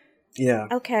you? Yeah.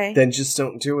 Okay. Then just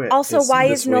don't do it. Also, why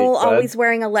is Noel always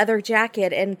wearing a leather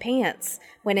jacket and pants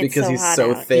when it's so hot out? Because he's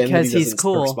so thin. Because he's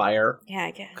cool. Perspire. Yeah,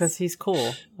 I guess. Because he's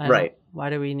cool. Right. Why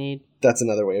do we need... That's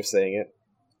another way of saying it.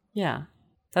 Yeah.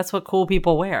 That's what cool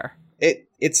people wear.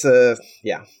 It's a,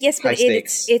 yeah. Yes, but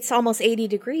it's almost 80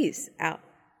 degrees out.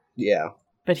 Yeah.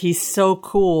 But he's so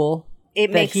cool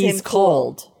makes he's him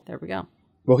cold. cold. There we go.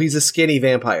 Well, he's a skinny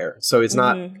vampire, so he's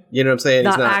not, you know what I'm saying?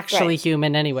 Not he's not actually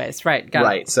human anyways. Right. Got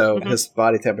right. it. So his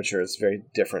body temperature is very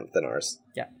different than ours.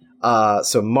 Yeah.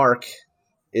 So Mark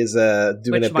is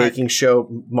doing Which a baking show.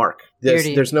 Mark.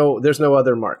 There's no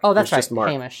other Mark. Oh, that's There's just right. Mark.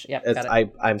 Hamish. Yep. Got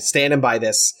it. I'm standing by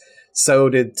this. So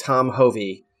did Tom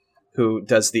Hovey, who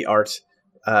does the art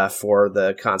for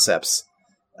the concepts.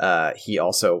 He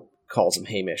also calls him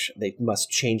Hamish. They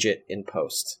must change it in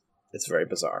post. It's very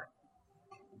bizarre.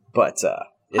 But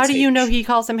how do you know he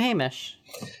calls him Hamish?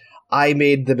 I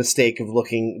made the mistake of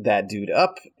looking that dude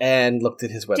up and looked at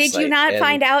his website. Did you not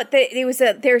find out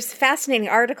that there's fascinating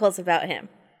articles about him?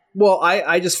 Well,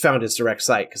 I just found his direct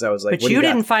site because I was like, but you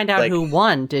didn't find out who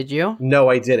won, did you? No,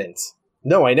 I didn't.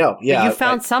 No, I know. Yeah, but you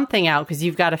found something out because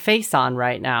you've got a face on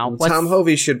right now. Tom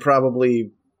Hovey should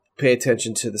probably pay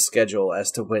attention to the schedule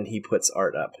as to when he puts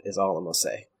art up, is all I'm going to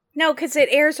say. No, because it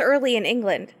airs early in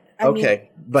England. But it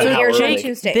airs early? on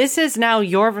Tuesday. This is now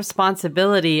your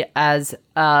responsibility as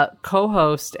a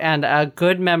co-host and a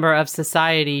good member of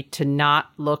society to not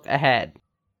look ahead.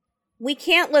 We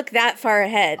can't look that far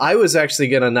ahead. I was actually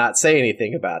going to not say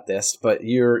anything about this, but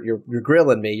you're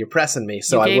grilling me, you're pressing me,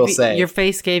 so I will say. Your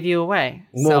face gave you away.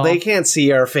 Well, they can't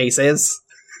see our faces.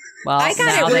 Well, I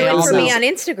got it ruined for me on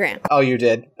Instagram. Oh, you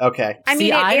did? Okay.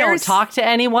 I don't talk to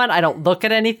anyone, I don't look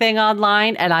at anything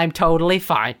online, and I'm totally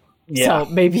fine. Yeah.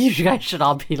 So maybe you guys should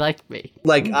all be like me.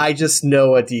 Like, I just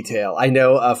know a detail. I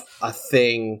know a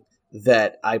thing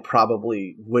that I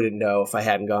probably wouldn't know if I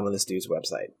hadn't gone on this dude's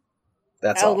website.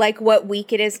 That's all. Like what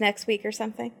week it is next week or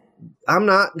something? I'm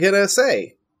not going to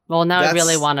say. Well, now I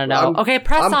really want to know. Okay,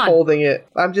 press on. I'm holding it.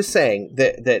 I'm just saying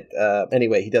that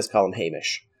anyway, he does call him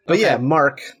Hamish. But yeah,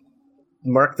 Mark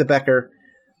the Becker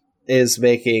is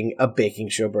making a baking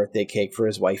show birthday cake for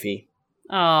his wifey.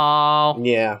 Oh.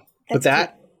 Yeah.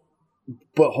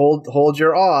 But hold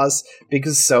your awes,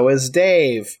 because so is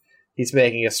Dave. He's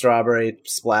making a strawberry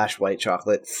splash white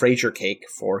chocolate Fraser cake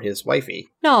for his wifey.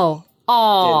 No.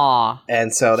 Aww.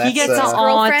 And so that's... He gets an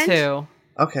aw too.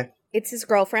 Okay. It's his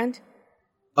girlfriend.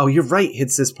 Oh, you're right.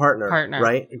 It's his partner.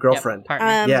 Right? Girlfriend. Yep,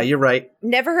 partner. Yeah, you're right.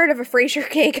 Never heard of a Fraser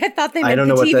cake. I thought they meant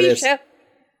the TV show.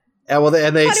 Well,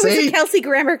 and they say it was a Kelsey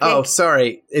Grammer cake. Oh,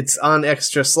 sorry, it's on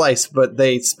Extra Slice, but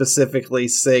they specifically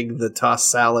sing the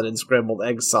tossed salad and scrambled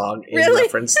egg song in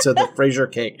reference to the Fraser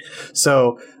cake.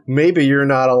 So maybe you're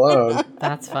not alone.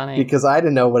 That's funny because I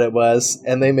didn't know what it was,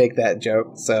 and they make that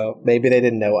joke. So maybe they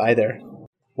didn't know either.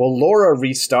 Well, Laura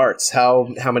restarts.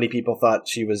 How many people thought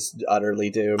she was utterly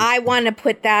doomed? I want to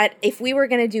put that, if we were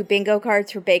going to do bingo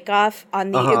cards for Bake Off,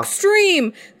 on the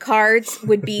extreme cards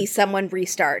would be someone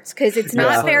restarts. Because it's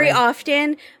not very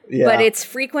often, but it's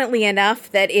frequently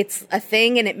enough that it's a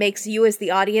thing and it makes you as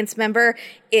the audience member,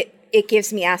 it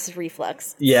gives me acid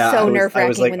reflex. Yeah. So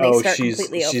nerve-wracking like, when they start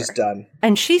completely over. She's done.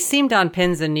 And she seemed on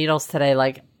pins and needles today,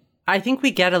 like, I think we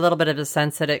get a little bit of a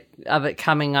sense of it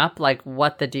coming up, like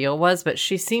what the deal was, but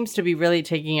she seems to be really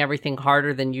taking everything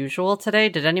harder than usual today.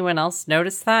 Did anyone else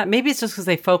notice that? Maybe it's just because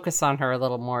they focus on her a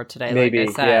little more today, maybe, like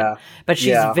I said. Yeah. But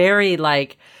she's very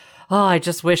like, oh, I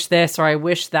just wish this or I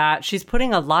wish that. She's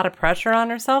putting a lot of pressure on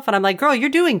herself. And I'm like, girl, you're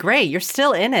doing great. You're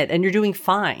still in it and you're doing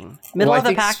fine. Middle of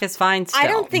the pack is fine still. I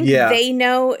don't think they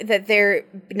know that they're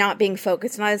not being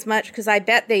focused on as much because I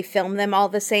bet they film them all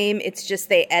the same. It's just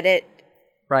they edit.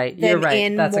 Right, you're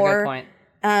right. That's a good point.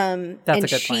 And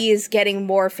she is getting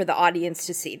more for the audience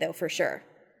to see, though, for sure.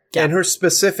 Yeah. And her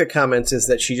specific comments is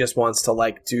that she just wants to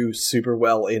like do super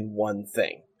well in one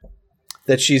thing.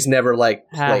 That she's never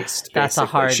like placed. That's a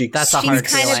hard. She's kind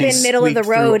of been middle of the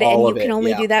road, and you can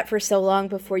only do that for so long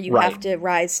before you have to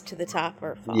rise to the top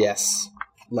or fall. Yes,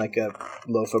 like a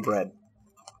loaf of bread,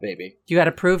 maybe. You got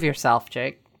to prove yourself,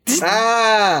 Jake.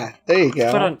 There you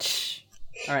go.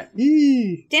 All right.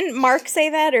 Didn't Mark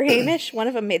say that or Hamish? One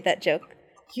of them made that joke.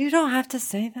 You don't have to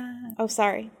say that. Oh,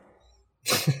 sorry.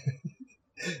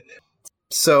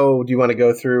 So, do you want to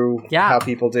go through how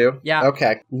people do? Yeah.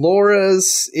 Okay.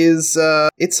 Laura's is,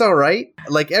 it's all right.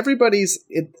 Like,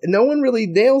 no one really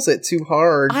nails it too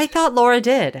hard. I thought Laura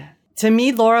did. To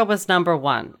me, Laura was number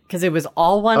one because it was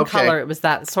all one color. It was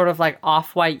that sort of like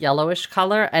off-white yellowish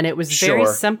color, and it was very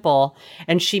simple.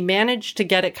 And she managed to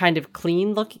get it kind of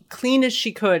clean as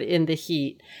she could in the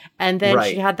heat. And then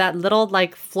she had that little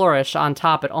like flourish on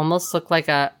top. It almost looked like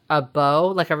a bow,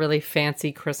 like a really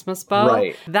fancy Christmas bow.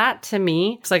 Right. That to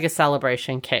me looks like a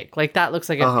celebration cake. Like that looks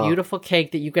like a beautiful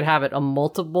cake that you could have at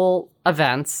multiple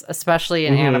events, especially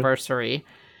an anniversary.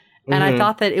 And I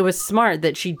thought that it was smart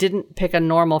that she didn't pick a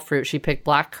normal fruit. She picked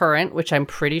black currant, which I'm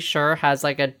pretty sure has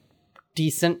like a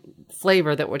decent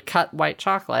flavor that would cut white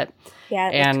chocolate. Yeah,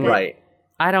 and right.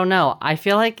 I don't know. I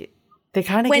feel like they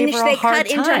kind of gave her a hard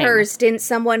time. When they cut into hers, didn't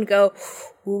someone go,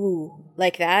 ooh,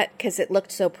 like that? Because it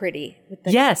looked so pretty.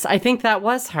 Yes, I think that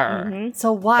was her. Mm-hmm.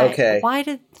 So why? Okay. Why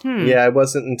did? Yeah, I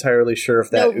wasn't entirely sure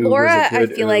if that. No, Laura, was a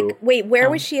good I feel like. Wait, where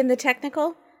was she in the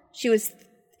technical? She was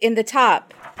in the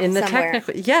top. In the somewhere.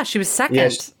 technical, yeah, she was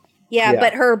second. Yeah,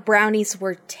 but her brownies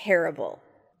were terrible.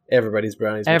 Everybody's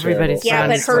brownies. Everybody's. Yeah,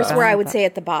 brownies but hers were, I would say,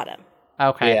 at the bottom.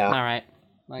 Okay. Yeah. All right.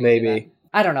 Maybe.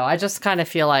 I don't know. I just kind of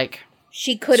feel like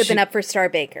she could have been up for Star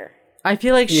Baker. I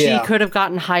feel like she could have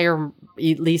gotten higher,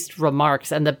 at least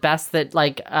remarks, and the best that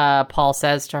Paul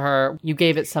says to her, you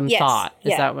gave it some thought.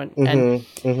 Is that when?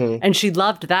 And she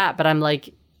loved that, but I'm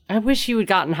like, I wish you had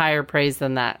gotten higher praise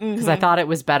than that because I thought it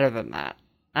was better than that.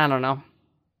 I don't know.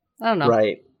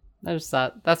 Right. I just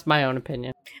thought that's my own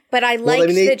opinion. But I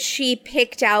liked that she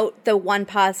picked out the one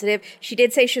positive. She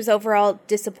did say she was overall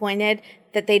disappointed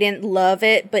that they didn't love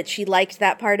it, but she liked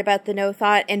that part about the no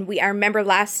thought. And I remember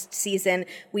last season,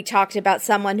 we talked about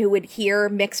someone who would hear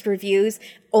mixed reviews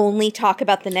only talk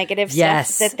about the negative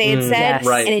stuff that they had said.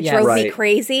 Right. And it drove me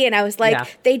crazy. And I was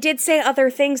like, they did say other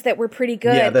things that were pretty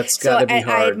good. Yeah, that's gotta be hard.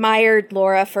 I admired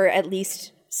Laura for at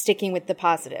least sticking with the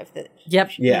positive.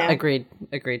 Agreed.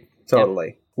 Totally.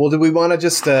 Yep. Well, do we want to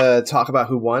just talk about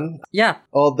who won? Yeah.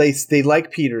 Oh, they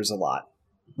like Peter's a lot,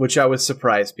 which I was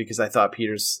surprised because I thought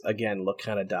Peter's, again, looked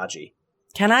kind of dodgy.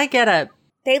 Can I get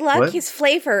They love his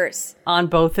flavors. On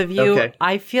both of you? Okay.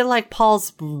 I feel like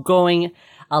Paul's going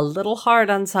a little hard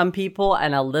on some people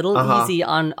and a little easy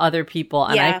on other people.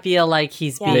 And I feel like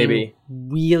he's being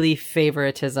really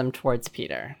favoritism towards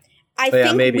Peter. I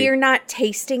think we're not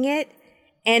tasting it.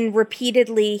 And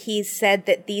repeatedly, he's said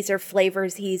that these are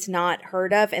flavors he's not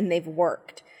heard of and they've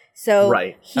worked. So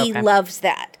he loves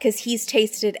that because he's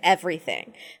tasted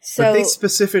everything. So but they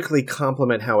specifically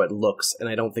compliment how it looks, and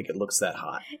I don't think it looks that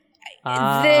hot.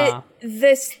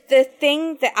 The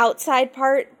thing, the outside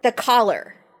part, the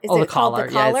collar. Is it called the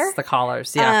collar? Yeah, it's the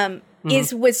collars. Yeah,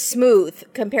 was smooth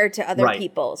compared to other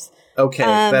people's. Okay,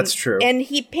 that's true. And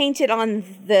he painted on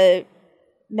the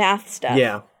math stuff.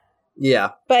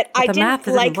 Yeah. But I didn't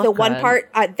like the one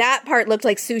part. That part looked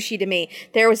like sushi to me.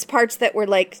 There was parts that were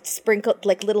like sprinkled,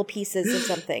 like little pieces of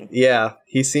something. Yeah,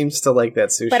 he seems to like that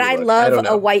sushi. But I love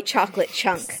a white chocolate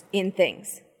chunk in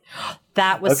things.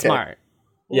 That was smart.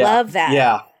 Yeah. Love that.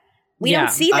 Yeah. We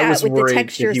don't see that with the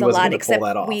textures a lot, except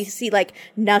we see like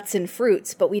nuts and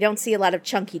fruits, but we don't see a lot of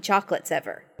chunky chocolates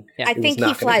ever. Yeah. I think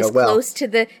he flies close to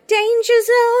the danger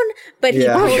zone, but he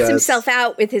pulls himself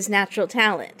out with his natural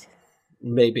talent.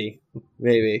 Maybe.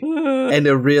 And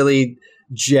a really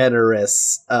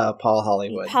generous Paul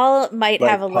Hollywood. Paul might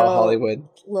have a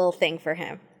little thing for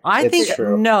him. I think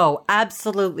no,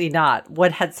 absolutely not.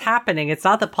 What's happening, it's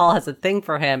not that Paul has a thing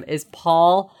for him, is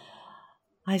Paul,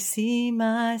 I see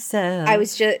myself.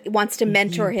 Wants to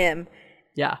mentor him.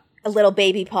 Yeah. A little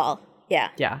baby Paul. Yeah.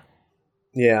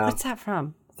 Yeah. What's that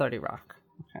from? 30 Rock.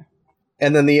 Okay.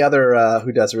 And then the other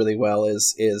who does really well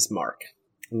is Mark.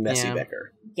 Messy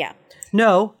Becker. Yeah.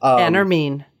 No, and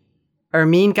Ermine.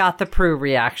 Ermine got the Prue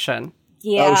reaction.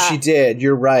 Yeah. Oh, she did.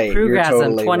 You're right. Pruegasm, You're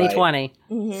totally 2020. Right.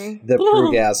 Mm-hmm. The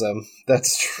Pruegasm.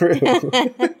 That's true.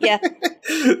 Yeah.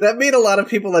 That made a lot of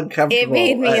people uncomfortable. It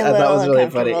made me a little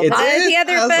uncomfortable. Really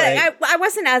funny. I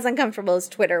wasn't as uncomfortable as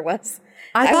Twitter was.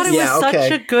 I thought it was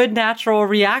such a good natural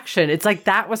reaction. It's like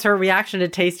that was her reaction to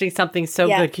tasting something so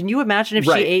good. Can you imagine if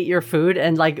she ate your food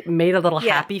and like made a little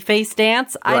happy face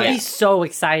dance? I'd be so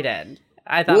excited.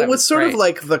 I thought it was sort of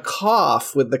like the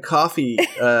cough with the coffee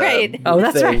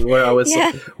that's right. Where I was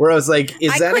like,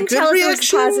 is that a good reaction? I couldn't tell if it was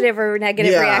positive or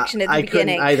negative reaction at the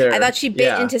beginning. Either. I thought she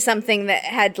bit into something that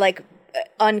had like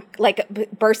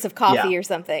bursts of coffee or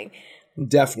something.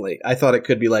 Definitely. I thought it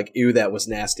could be like, ew, that was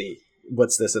nasty.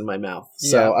 What's this in my mouth?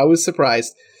 So I was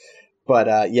surprised. But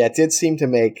it did seem to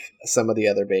make some of the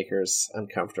other bakers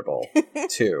uncomfortable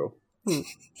too.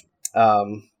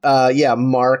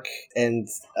 Mark and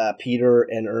Peter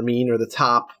and Ermine are the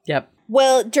top. Yep.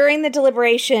 Well, during the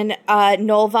deliberation,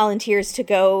 Noel volunteers to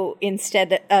go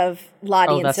instead of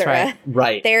Lottie and Zura.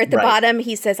 Right. They're at the bottom.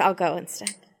 He says, I'll go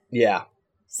instead. Yeah.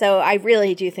 So I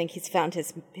really do think he's found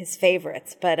his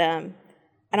favorites, but I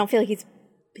don't feel like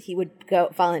he would go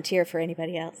volunteer for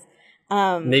anybody else.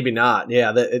 Maybe not.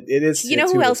 Yeah, it is. You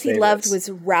know who else he loved was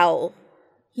Raoul.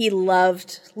 He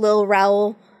loved Lil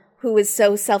Raoul, who was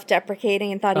so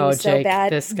self-deprecating and thought he was so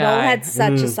bad. This guy. Noel had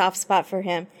such a soft spot for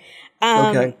him.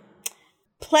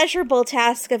 pleasurable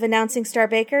task of announcing Star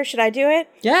Baker. Should I do it?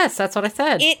 Yes, that's what I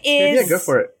said. It is go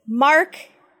for it. Mark,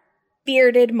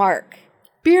 Bearded Mark.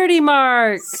 Beardy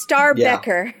Mark. Star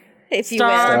Becker, if you will.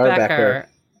 Star Becker.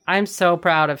 I'm so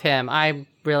proud of him. I'm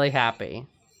really happy.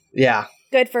 Yeah.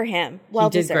 Good for him. Well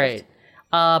he did deserved.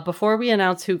 Great. Before we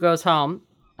announce who goes home,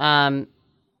 how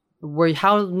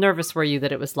nervous were you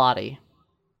that it was Lottie?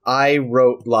 I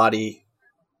wrote Lottie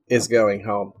is going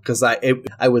home because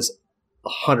I was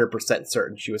 100%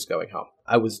 certain she was going home.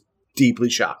 I was deeply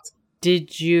shocked.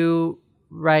 Did you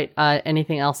write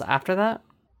anything else after that?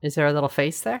 Is there a little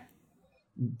face there?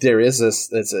 There's a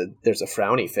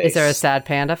frowny face. Is there a sad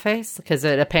panda face? Because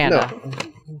a panda. No.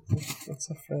 It's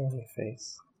a frowny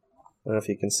face. I don't know if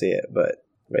you can see it, but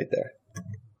right there.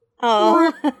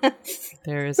 Oh.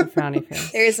 There is a frowny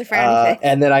face. There is a frowny face.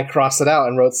 And then I crossed it out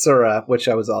and wrote Sura, which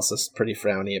I was also pretty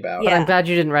frowny about. But I'm glad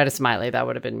you didn't write a smiley. That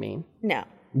would have been mean.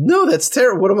 No, that's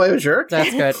terrible. What am I, a jerk?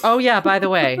 That's good. Oh, yeah, by the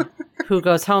way, who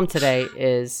goes home today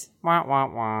is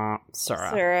Sura.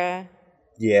 Sura.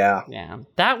 Yeah. Yeah.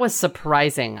 That was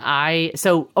surprising.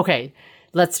 Okay,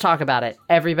 let's talk about it.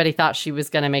 Everybody thought she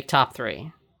was going to make top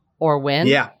 3 or win.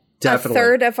 Yeah, definitely. A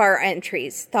third of our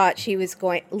entries thought she was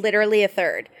literally a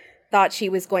third, thought she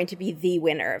was going to be the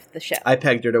winner of the show. I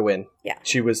pegged her to win. Yeah.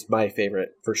 She was my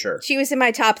favorite for sure. She was in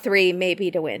my top 3,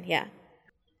 maybe to win. Yeah.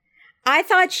 I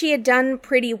thought she had done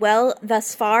pretty well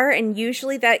thus far, and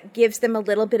usually that gives them a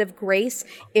little bit of grace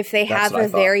if they have a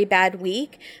very bad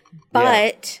week.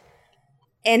 But,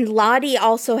 and Lottie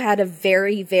also had a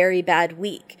very, very bad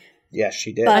week. Yes,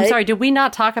 she did. I'm sorry, did we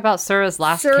not talk about Sura's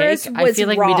last Sura's cake? I feel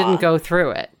like we didn't go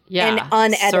through it. Yeah. And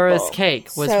unedible. Sura's cake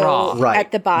was raw. Right.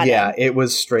 At the bottom. Yeah, it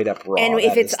was straight up raw. And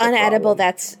if it's unedible,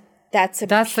 that's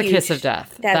the kiss of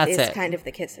death. That's it. Kind of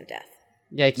the kiss of death.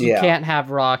 Like, you can't have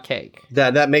raw cake.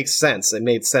 That makes sense. It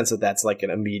made sense that that's like an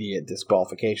immediate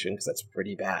disqualification because that's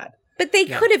pretty bad. But they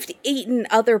could have eaten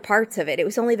other parts of it. It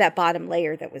was only that bottom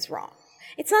layer that was wrong.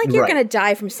 It's not like you're going to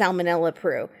die from salmonella,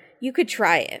 Prue. You could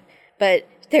try it, but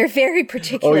they're very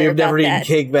particular. Oh, you've never eaten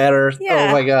cake batter? Yeah.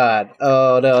 Oh my god!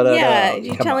 Oh no! Yeah,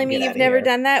 you're telling me you've never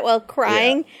done that? Well,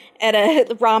 crying at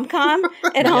a rom-com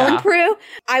at home, Prue.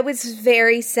 I was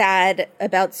very sad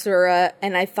about Sura,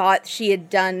 and I thought she had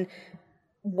done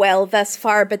well thus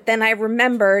far, but then I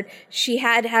remembered she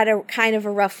had a kind of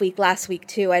a rough week last week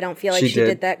too. I don't feel like she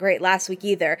did that great last week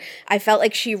either. I felt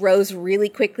like she rose really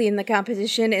quickly in the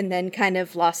competition and then kind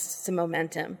of lost some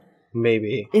momentum.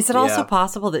 Maybe. Is it also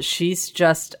possible that she's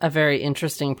just a very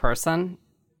interesting person?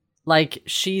 Like,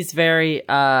 she's very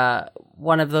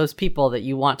one of those people that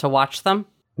you want to watch them?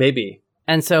 Maybe.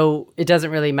 And so it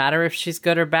doesn't really matter if she's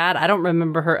good or bad. I don't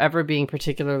remember her ever being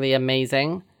particularly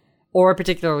amazing or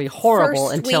particularly horrible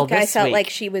until this week. I felt like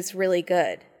she was really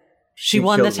good. She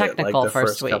won the technical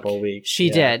first week. Couple weeks. She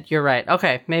did. You're right.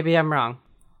 Okay, maybe I'm wrong.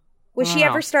 Was she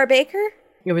ever Star Baker?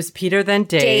 It was Peter, then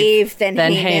Dave, then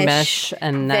Hamish,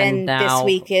 and then now this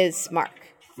week is Mark.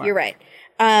 You're right.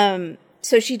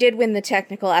 So she did win the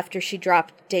technical after she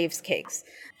dropped Dave's cakes.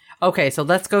 Okay, so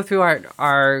let's go through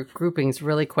our groupings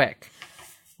really quick.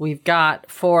 We've got,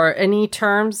 for any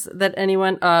terms that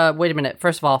anyone... wait a minute.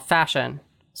 First of all, fashion.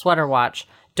 Sweater watch.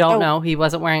 Don't know. He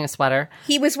wasn't wearing a sweater.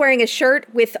 He was wearing a shirt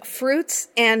with fruits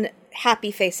and happy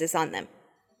faces on them.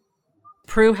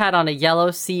 Prue had on a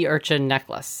yellow sea urchin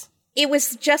necklace. It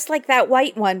was just like that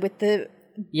white one with the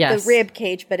rib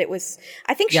cage, but it was...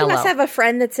 I think she must have a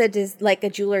friend that said like a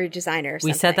jewelry designer or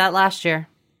something. We said that last year.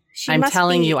 I'm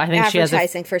telling you, I think she has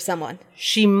advertising for someone.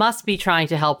 She must be trying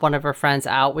to help one of her friends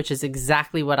out, which is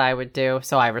exactly what I would do,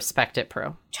 so I respect it,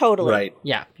 Prue. Totally. Right.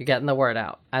 Yeah, you're getting the word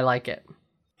out. I like it.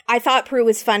 I thought Prue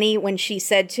was funny when she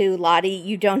said to Lottie,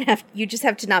 you just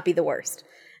have to not be the worst.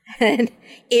 And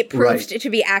it proved to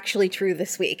be actually true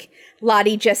this week.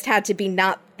 Lottie just had to be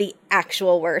not the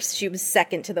actual worst. She was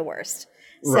second to the worst.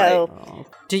 So,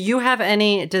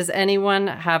 does anyone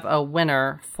have a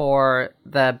winner for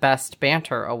the Best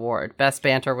Banter Award? Best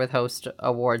Banter with Host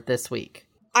Award this week?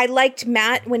 I liked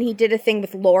Matt when he did a thing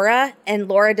with Laura, and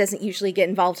Laura doesn't usually get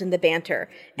involved in the banter.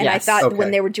 And I thought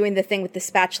when they were doing the thing with the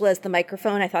spatula as the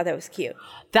microphone, I thought that was cute.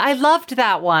 I loved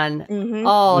that one. Mm-hmm.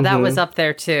 Oh, that was up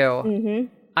there too.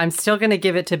 Mm-hmm. I'm still going to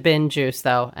give it to Bin Juice,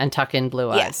 though, and tuck in Blue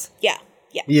Eyes. Yeah,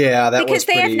 that because was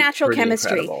they have natural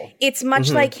chemistry. Incredible. It's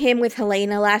much like him with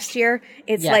Helena last year.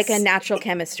 It's like a natural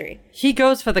chemistry. He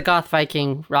goes for the goth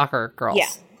Viking rocker girls. Yeah.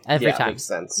 Every time. Makes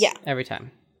sense. Yeah. Every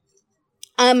time.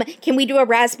 Can we do a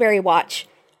raspberry watch?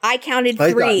 I counted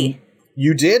 3.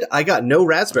 You did? I got no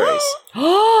raspberries.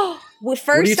 Well, what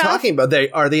are you talking about?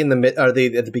 Are they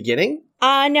at the beginning?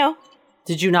 No.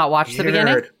 Did you not watch the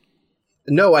beginning?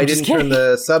 No, I didn't turn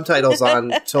the subtitles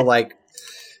on till like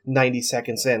 90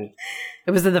 seconds in.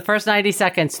 It was in the first 90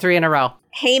 seconds, 3 in a row.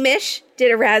 Hamish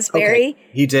did a raspberry. Okay.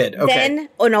 He did. Okay. Then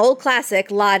an old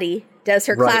classic, Lottie does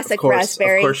her classic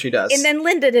raspberry. Of course she does. And then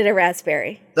Linda did a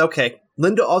raspberry. Okay.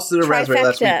 Linda also did a raspberry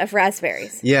last week. Trifecta of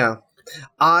raspberries. Yeah.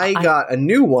 I got a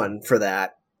new one for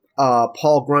that.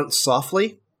 Paul grunts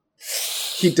softly.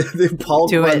 He did. Paul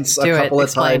grunts a couple of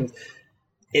times.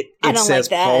 It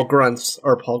says like Paul grunts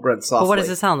or Paul grunts softly. But what does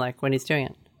it sound like when he's doing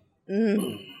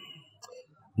it?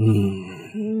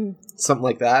 Something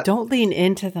like that. Don't lean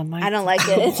into the mic. I don't like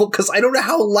it. Because I don't know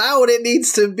how loud it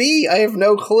needs to be. I have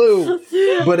no clue.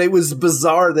 But it was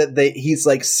bizarre that he's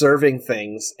like serving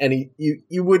things, and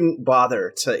you wouldn't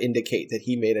bother to indicate that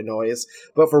he made a noise.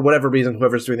 But for whatever reason,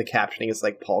 whoever's doing the captioning is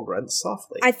like Paul grunts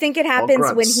softly. I think it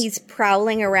happens when he's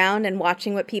prowling around and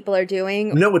watching what people are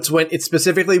doing. No, it's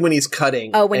specifically when he's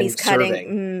cutting. Oh, when he's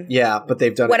cutting. Yeah, but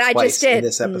they've done it twice in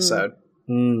this episode.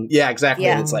 Yeah, exactly.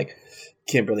 Yeah. And it's like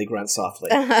Kimberly grunts softly.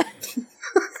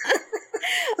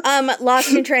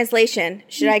 Lost in translation.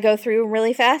 Should I go through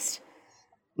really fast?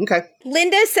 Okay.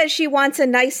 Linda says she wants a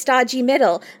nice stodgy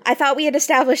middle. I thought we had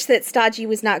established that stodgy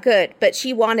was not good, but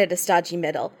she wanted a stodgy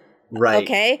middle. Right.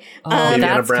 Okay.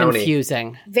 That's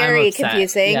confusing. Very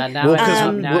confusing. Yeah,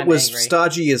 now what was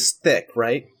stodgy is thick,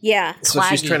 right? Yeah. So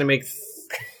she's trying to make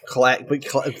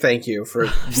thank you for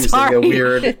using a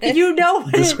weird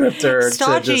descriptor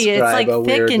stodgy, to describe it's like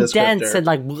thick and dense and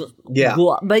like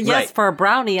but yes, for a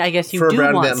brownie I guess you do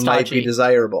want stodgy. That might be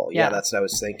desirable. Yeah, that's what I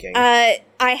was thinking. I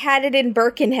had it in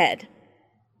Birkenhead.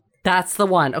 That's the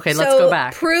one. Okay, let's go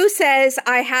back. Prue says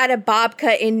I had a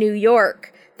babka in New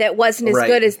York that wasn't as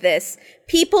good as this.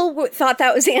 People thought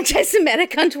that was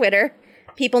anti-Semitic on Twitter.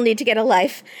 People need to get a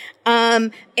life.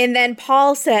 And then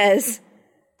Paul says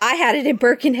I had it in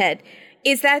Birkenhead.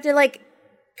 Is that like,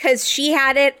 because she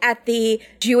had it at the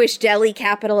Jewish deli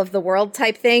capital of the world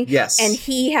type thing? Yes. And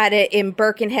he had it in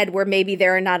Birkenhead where maybe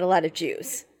there are not a lot of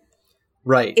Jews.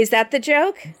 Right. Is that the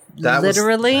joke? That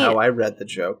literally was how I read the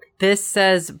joke. This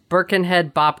says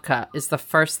Birkenhead babka is the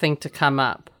first thing to come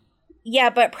up. Yeah,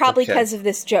 but probably because of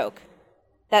this joke.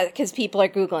 Because people are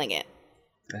Googling it.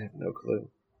 I have no clue.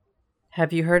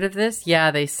 Have you heard of this?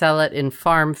 Yeah, they sell it in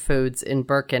Farm Foods in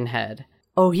Birkenhead.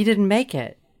 Oh, he didn't make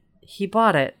it. He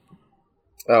bought it.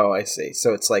 Oh, I see.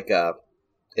 So it's like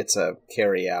it's a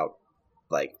carry out,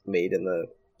 like made in the.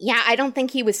 Yeah, I don't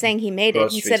think he was saying he made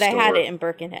it. He said I had it in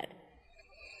Birkenhead.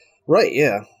 Right.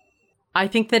 Yeah. I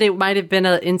think that it might have been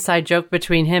an inside joke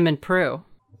between him and Prue.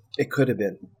 It could have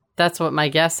been. That's what my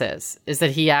guess is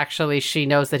that she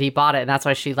knows that he bought it, and that's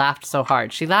why she laughed so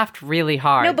hard. She laughed really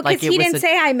hard. No, because he didn't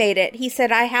say I made it. He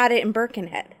said I had it in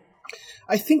Birkenhead.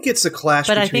 I think it's a clash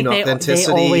between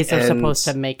authenticity they always are supposed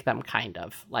to make them kind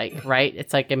of like, right?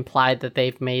 It's like implied that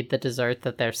they've made the dessert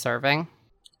that they're serving.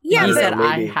 Yeah, he said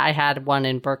I had one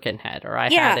in Birkenhead, or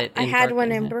I had it in Birkenhead.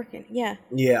 One in Birkenhead. Yeah.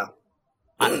 Yeah.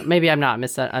 Maybe I'm not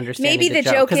misunderstanding. Maybe the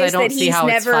joke is that he's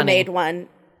never made one.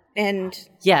 And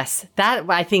yes, that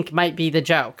I think might be the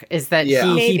joke, is that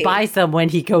he buys them when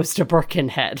he goes to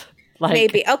Birkenhead. Like,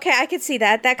 maybe. Okay, I could see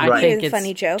that. That could be a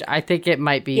funny joke. I think it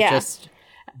might be just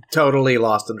totally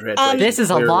lost in translation. This is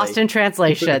clearly a lost in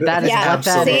translation. That is what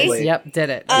that is. Yep, did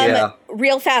it.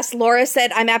 Real fast, Laura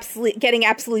said, I'm getting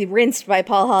absolutely rinsed by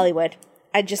Paul Hollywood.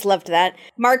 I just loved that.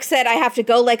 Mark said, I have to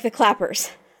go like the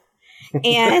clappers.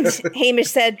 And Hamish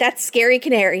said, that's Scary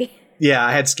Canary. Yeah,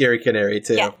 I had Scary Canary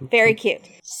too. Yeah, very cute.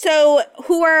 So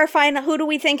who do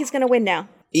we think is going to win now?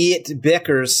 8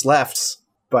 Beckers left,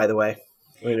 by the way.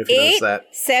 I don't know if you noticed that.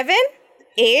 7?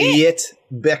 8? 8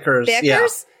 Beckers. Beckers? Yeah.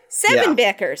 7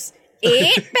 Beckers.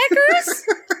 8 Beckers?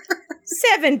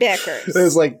 7 Beckers. It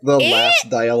was like the last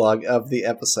dialogue of the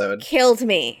episode. Killed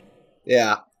me.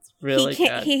 Yeah. Really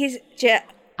good.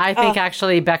 I think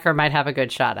actually Becker might have a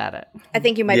good shot at it. I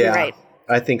think you might be right.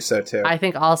 I think so too. I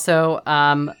think also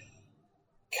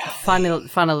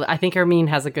funnily, I think Hermine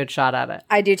has a good shot at it.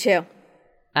 I do too.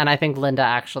 And I think Linda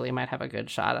actually might have a good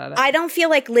shot at it. I don't feel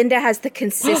like Linda has the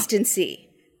consistency.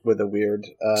 With a weird...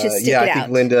 to stick it I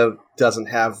think Linda doesn't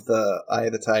have the Eye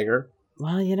of the Tiger.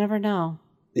 Well, you never know.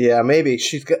 Yeah, maybe.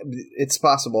 It's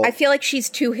possible. I feel like she's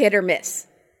too hit or miss.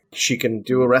 She can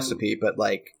do a recipe, but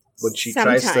like when she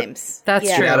sometimes tries to that's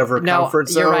true. Get out of her comfort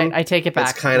zone, you're right. I take it back.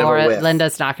 It's kind Laura, of a whiff.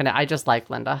 Linda's not going to... I just like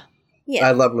Linda. Yeah.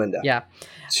 I love Linda. Yeah.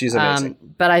 She's amazing.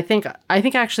 But I think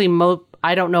actually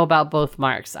I don't know about both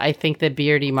Marks. I think the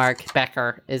beardy Mark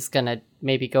Becker is going to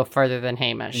maybe go further than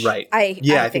Hamish. Right. I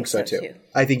think so too.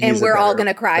 I think and we're all going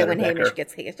to cry when Hamish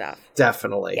gets kicked off.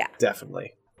 Definitely. Yeah.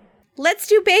 Definitely. Let's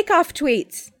do Bake Off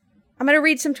tweets. I'm going to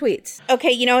read some tweets. Okay,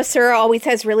 you know, Sura always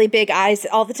has really big eyes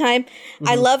all the time. Mm-hmm.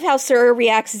 I love how Sura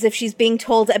reacts as if she's being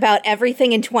told about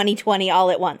everything in 2020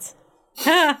 all at once.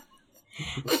 This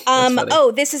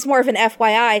is more of an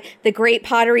FYI. The Great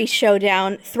Pottery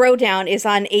Throwdown is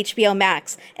on HBO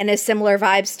Max and has similar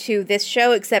vibes to this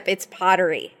show, except it's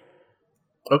pottery.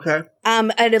 Okay.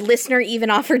 And a listener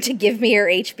even offered to give me her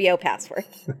HBO password.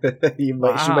 She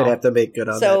might have to make good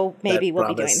on that. So maybe we'll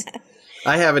be doing that.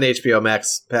 I have an HBO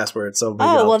Max password, so maybe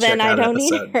I'll check then out I don't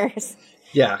need hers.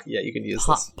 Yeah, you can use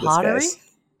this. Pottery?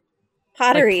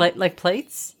 Pottery. Like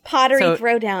plates? Pottery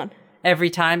Throwdown. Every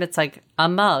time it's like a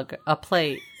mug, a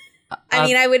plate.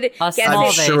 I would guess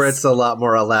I'm sure it's a lot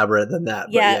more elaborate than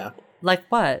that. Yeah. But yeah. Like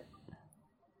what?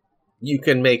 You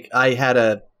can make. I had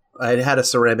a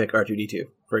ceramic R2D2,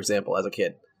 for example, as a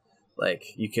kid. Like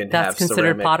you can have That's considered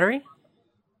ceramic. pottery?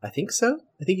 I think so.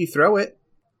 I think you throw it.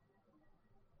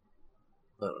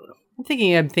 I don't know.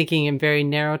 I'm thinking in very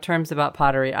narrow terms about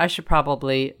pottery. I should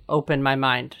probably open my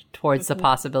mind towards the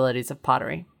possibilities of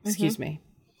pottery. Excuse me.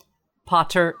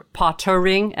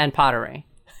 Pottering and pottery.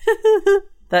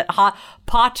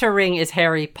 Pottering is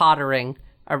Harry Pottering.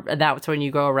 That's when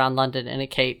you go around London in a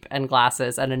cape and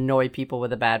glasses and annoy people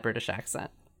with a bad British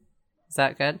accent. Is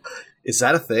that good? Is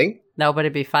that a thing? No, but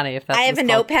it'd be funny if that's. I have a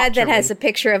notepad that has a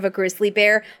picture of a grizzly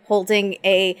bear holding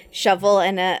a shovel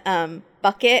and a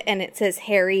bucket, and it says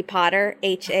Harry Potter,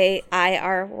 Hairy.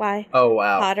 Oh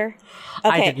wow, Potter. Okay.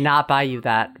 I did not buy you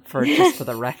that for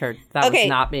the record. That was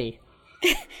not me.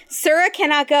 Sura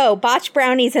cannot go. Botched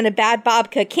brownies and a bad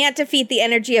babka can't defeat the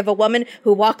energy of a woman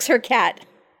who walks her cat.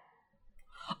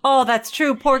 Oh, that's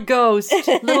true. Poor ghost,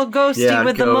 little ghosty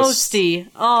with the mosty.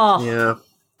 Oh, yeah.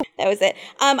 That was it.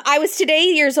 I was today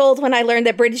years old when I learned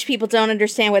that British people don't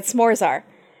understand what s'mores are.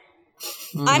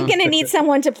 I'm going to need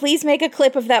someone to please make a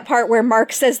clip of that part where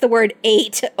Mark says the word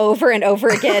 "8" over and over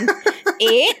again.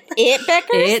 It,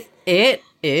 Beckers?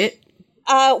 It.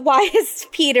 Why is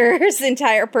Peter's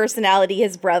entire personality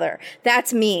his brother?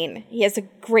 That's mean. He has a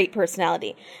great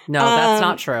personality. No, that's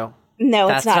not true. No,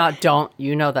 it's not.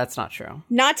 That's not true.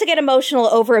 Not to get emotional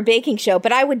over a baking show,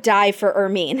 but I would die for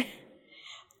Ermine.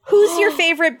 Who's your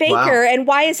favorite baker, and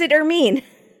why is it Ermine?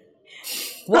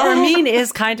 Well, Ermine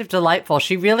is kind of delightful.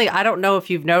 She really, I don't know if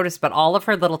you've noticed, but all of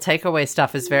her little takeaway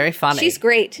stuff is very funny. She's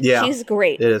great. Yeah. She's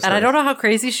great. It is and nice. I don't know how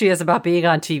crazy she is about being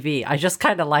on TV. I just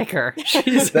kind of like her.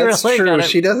 She's That's really true.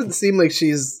 She doesn't seem like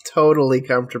she's totally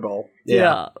comfortable.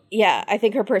 Yeah. Yeah, I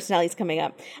think her personality's coming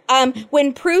up.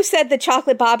 When Prue said the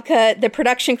chocolate babka the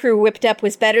production crew whipped up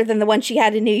was better than the one she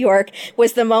had in New York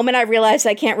was the moment I realized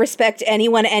I can't respect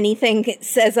anyone anything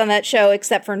says on that show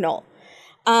except for Noel.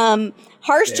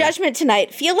 Harsh judgment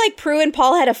tonight. Feel like Prue and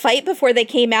Paul had a fight before they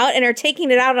came out and are taking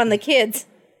it out on the kids.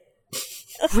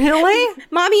 Really?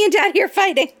 Mommy and Daddy are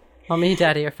fighting. Mommy and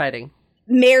Daddy are fighting.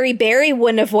 Mary Berry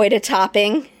wouldn't avoid a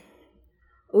topping.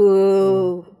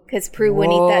 Ooh. Because Prue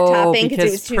wouldn't eat that topping because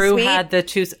it was too Prue sweet. Had the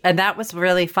too, and that was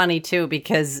really funny too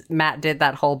because Matt did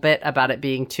that whole bit about it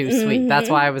being too sweet. That's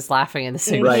why I was laughing in the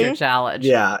signature challenge.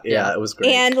 Yeah, it was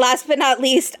great. And last but not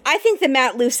least, I think the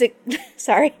Matt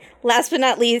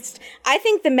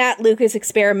Lucas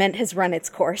experiment has run its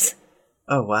course.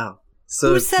 Oh wow!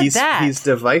 So Who said that? He's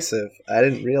divisive. I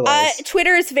didn't realize.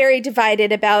 Twitter is very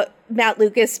divided about Matt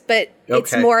Lucas, but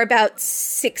it's more about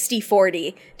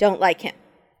 60-40. Don't like him.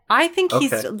 I think I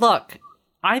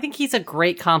think he's a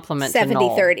great compliment to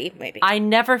 70-30, maybe. I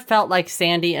never felt like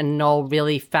Sandy and Noel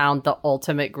really found the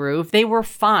ultimate groove. They were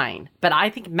fine, but I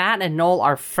think Matt and Noel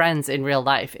are friends in real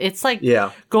life. It's like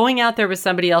going out there with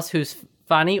somebody else who's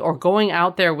funny or going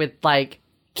out there with like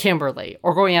Kimberly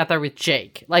or going out there with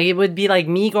Jake. Like it would be like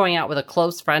me going out with a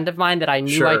close friend of mine that I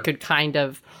knew I could kind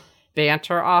of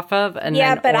banter off of. And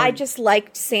I just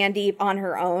liked Sandy on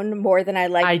her own more than I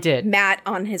liked Matt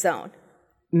on his own.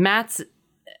 Matt's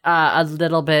a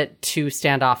little bit too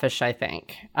standoffish, I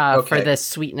think, for the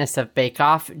sweetness of Bake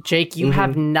Off. Jake, you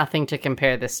have nothing to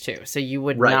compare this to, so you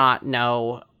would not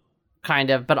know, kind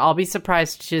of. But I'll be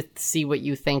surprised to see what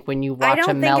you think when you watch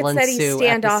a Mel and Sue episode.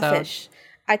 I don't think it's that he's standoffish.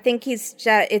 I think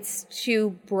it's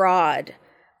too broad.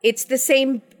 It's the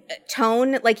same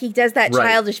tone, like he does that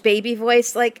childish baby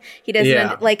voice, like he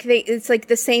doesn't it's like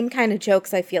the same kind of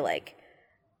jokes. I feel like.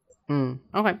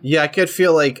 Okay. Yeah, I could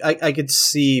feel like I could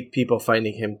see people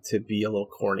finding him to be a little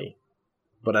corny,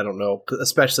 but I don't know,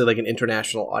 especially like an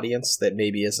international audience that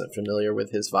maybe isn't familiar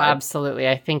with his vibe. Absolutely,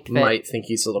 I think that might think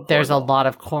he's a little. There's a lot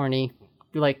of corny,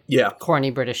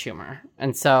 corny British humor,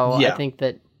 and so I think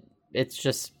that it's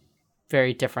just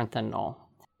very different than Noel.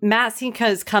 Matt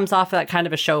comes off that kind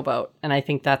of a showboat, and I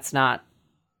think that's not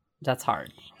That's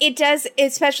hard. It does,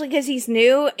 especially because he's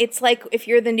new. It's like if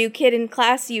you're the new kid in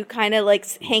class, you kind of like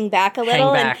hang back a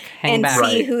little and see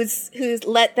right. who's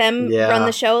let them run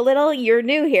the show a little. You're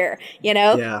new here, you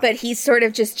know? Yeah. But he's sort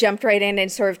of just jumped right in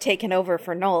and sort of taken over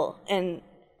for Noel. And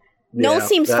Noel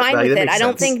seems fine with it. I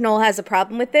don't think Noel has a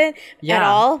problem with it at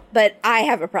all, but I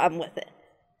have a problem with it.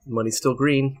 Money's still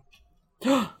green.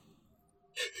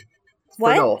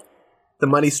 What? Noel. The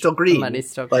money's still green. The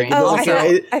money's still green.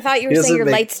 I thought you were saying your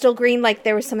light's still green, like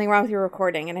there was something wrong with your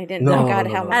recording, and I didn't know. God,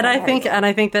 how much. And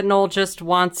I think that Noel just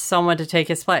wants someone to take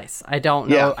his place. I don't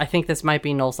know. Yeah. I think this might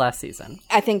be Noel's last season.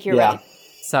 I think you're right.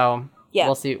 So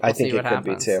we'll see. I think what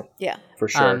happens. Could be too. Yeah, for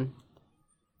sure.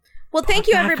 Well, thank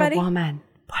you, everybody. Bring back a woman.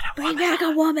 Bring back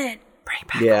a woman.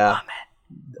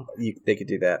 They could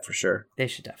do that for sure. They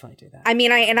should definitely do that. I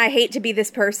mean, I hate to be this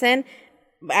person.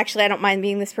 Actually, I don't mind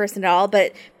being this person at all,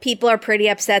 but people are pretty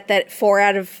upset that 4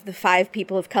 out of the 5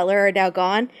 people of color are now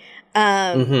gone.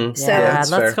 So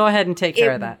let's go ahead and take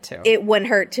care of that, too. It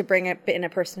wouldn't hurt to bring in a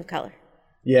person of color.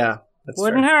 Yeah.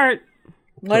 Wouldn't hurt.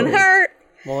 Wouldn't hurt.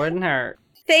 Wouldn't hurt.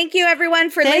 Thank you, everyone,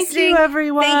 for listening. Thank you,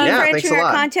 everyone. Thank you for entering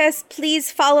our contest.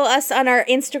 Please follow us on our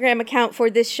Instagram account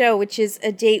for this show, which is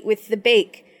A Date with the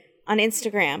Bake on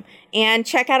Instagram. And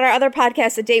check out our other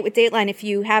podcast, A Date with Dateline, if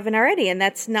you haven't already. And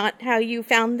that's not how you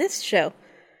found this show.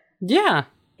 Yeah.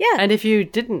 Yeah. And if you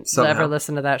didn't ever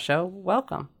listen to that show,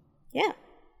 welcome. Yeah.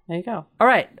 There you go. All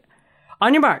right.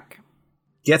 On your mark.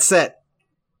 Get set.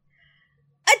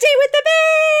 A Date with the Bake!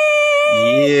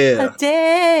 Yeah. A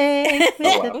Date with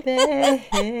the Bake.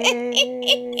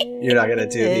 You're not going to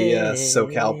do the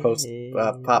SoCal post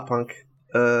pop punk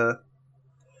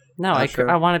No,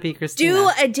 I want to be Christina. Do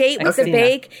A Date with the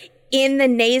Bake in the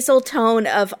nasal tone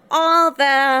of all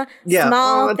the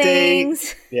small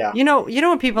things. Yeah. You know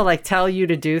when people like tell you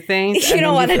to do things, you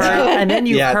don't want to do it, and then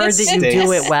you've heard that you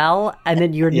do it well, and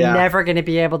then you're never going to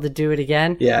be able to do it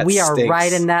again. Yeah, we are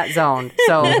right in that zone.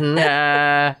 So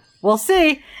we'll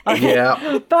see. Okay.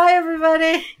 Yeah. Bye,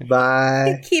 everybody.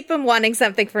 Bye. Keep them wanting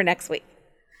something for next week.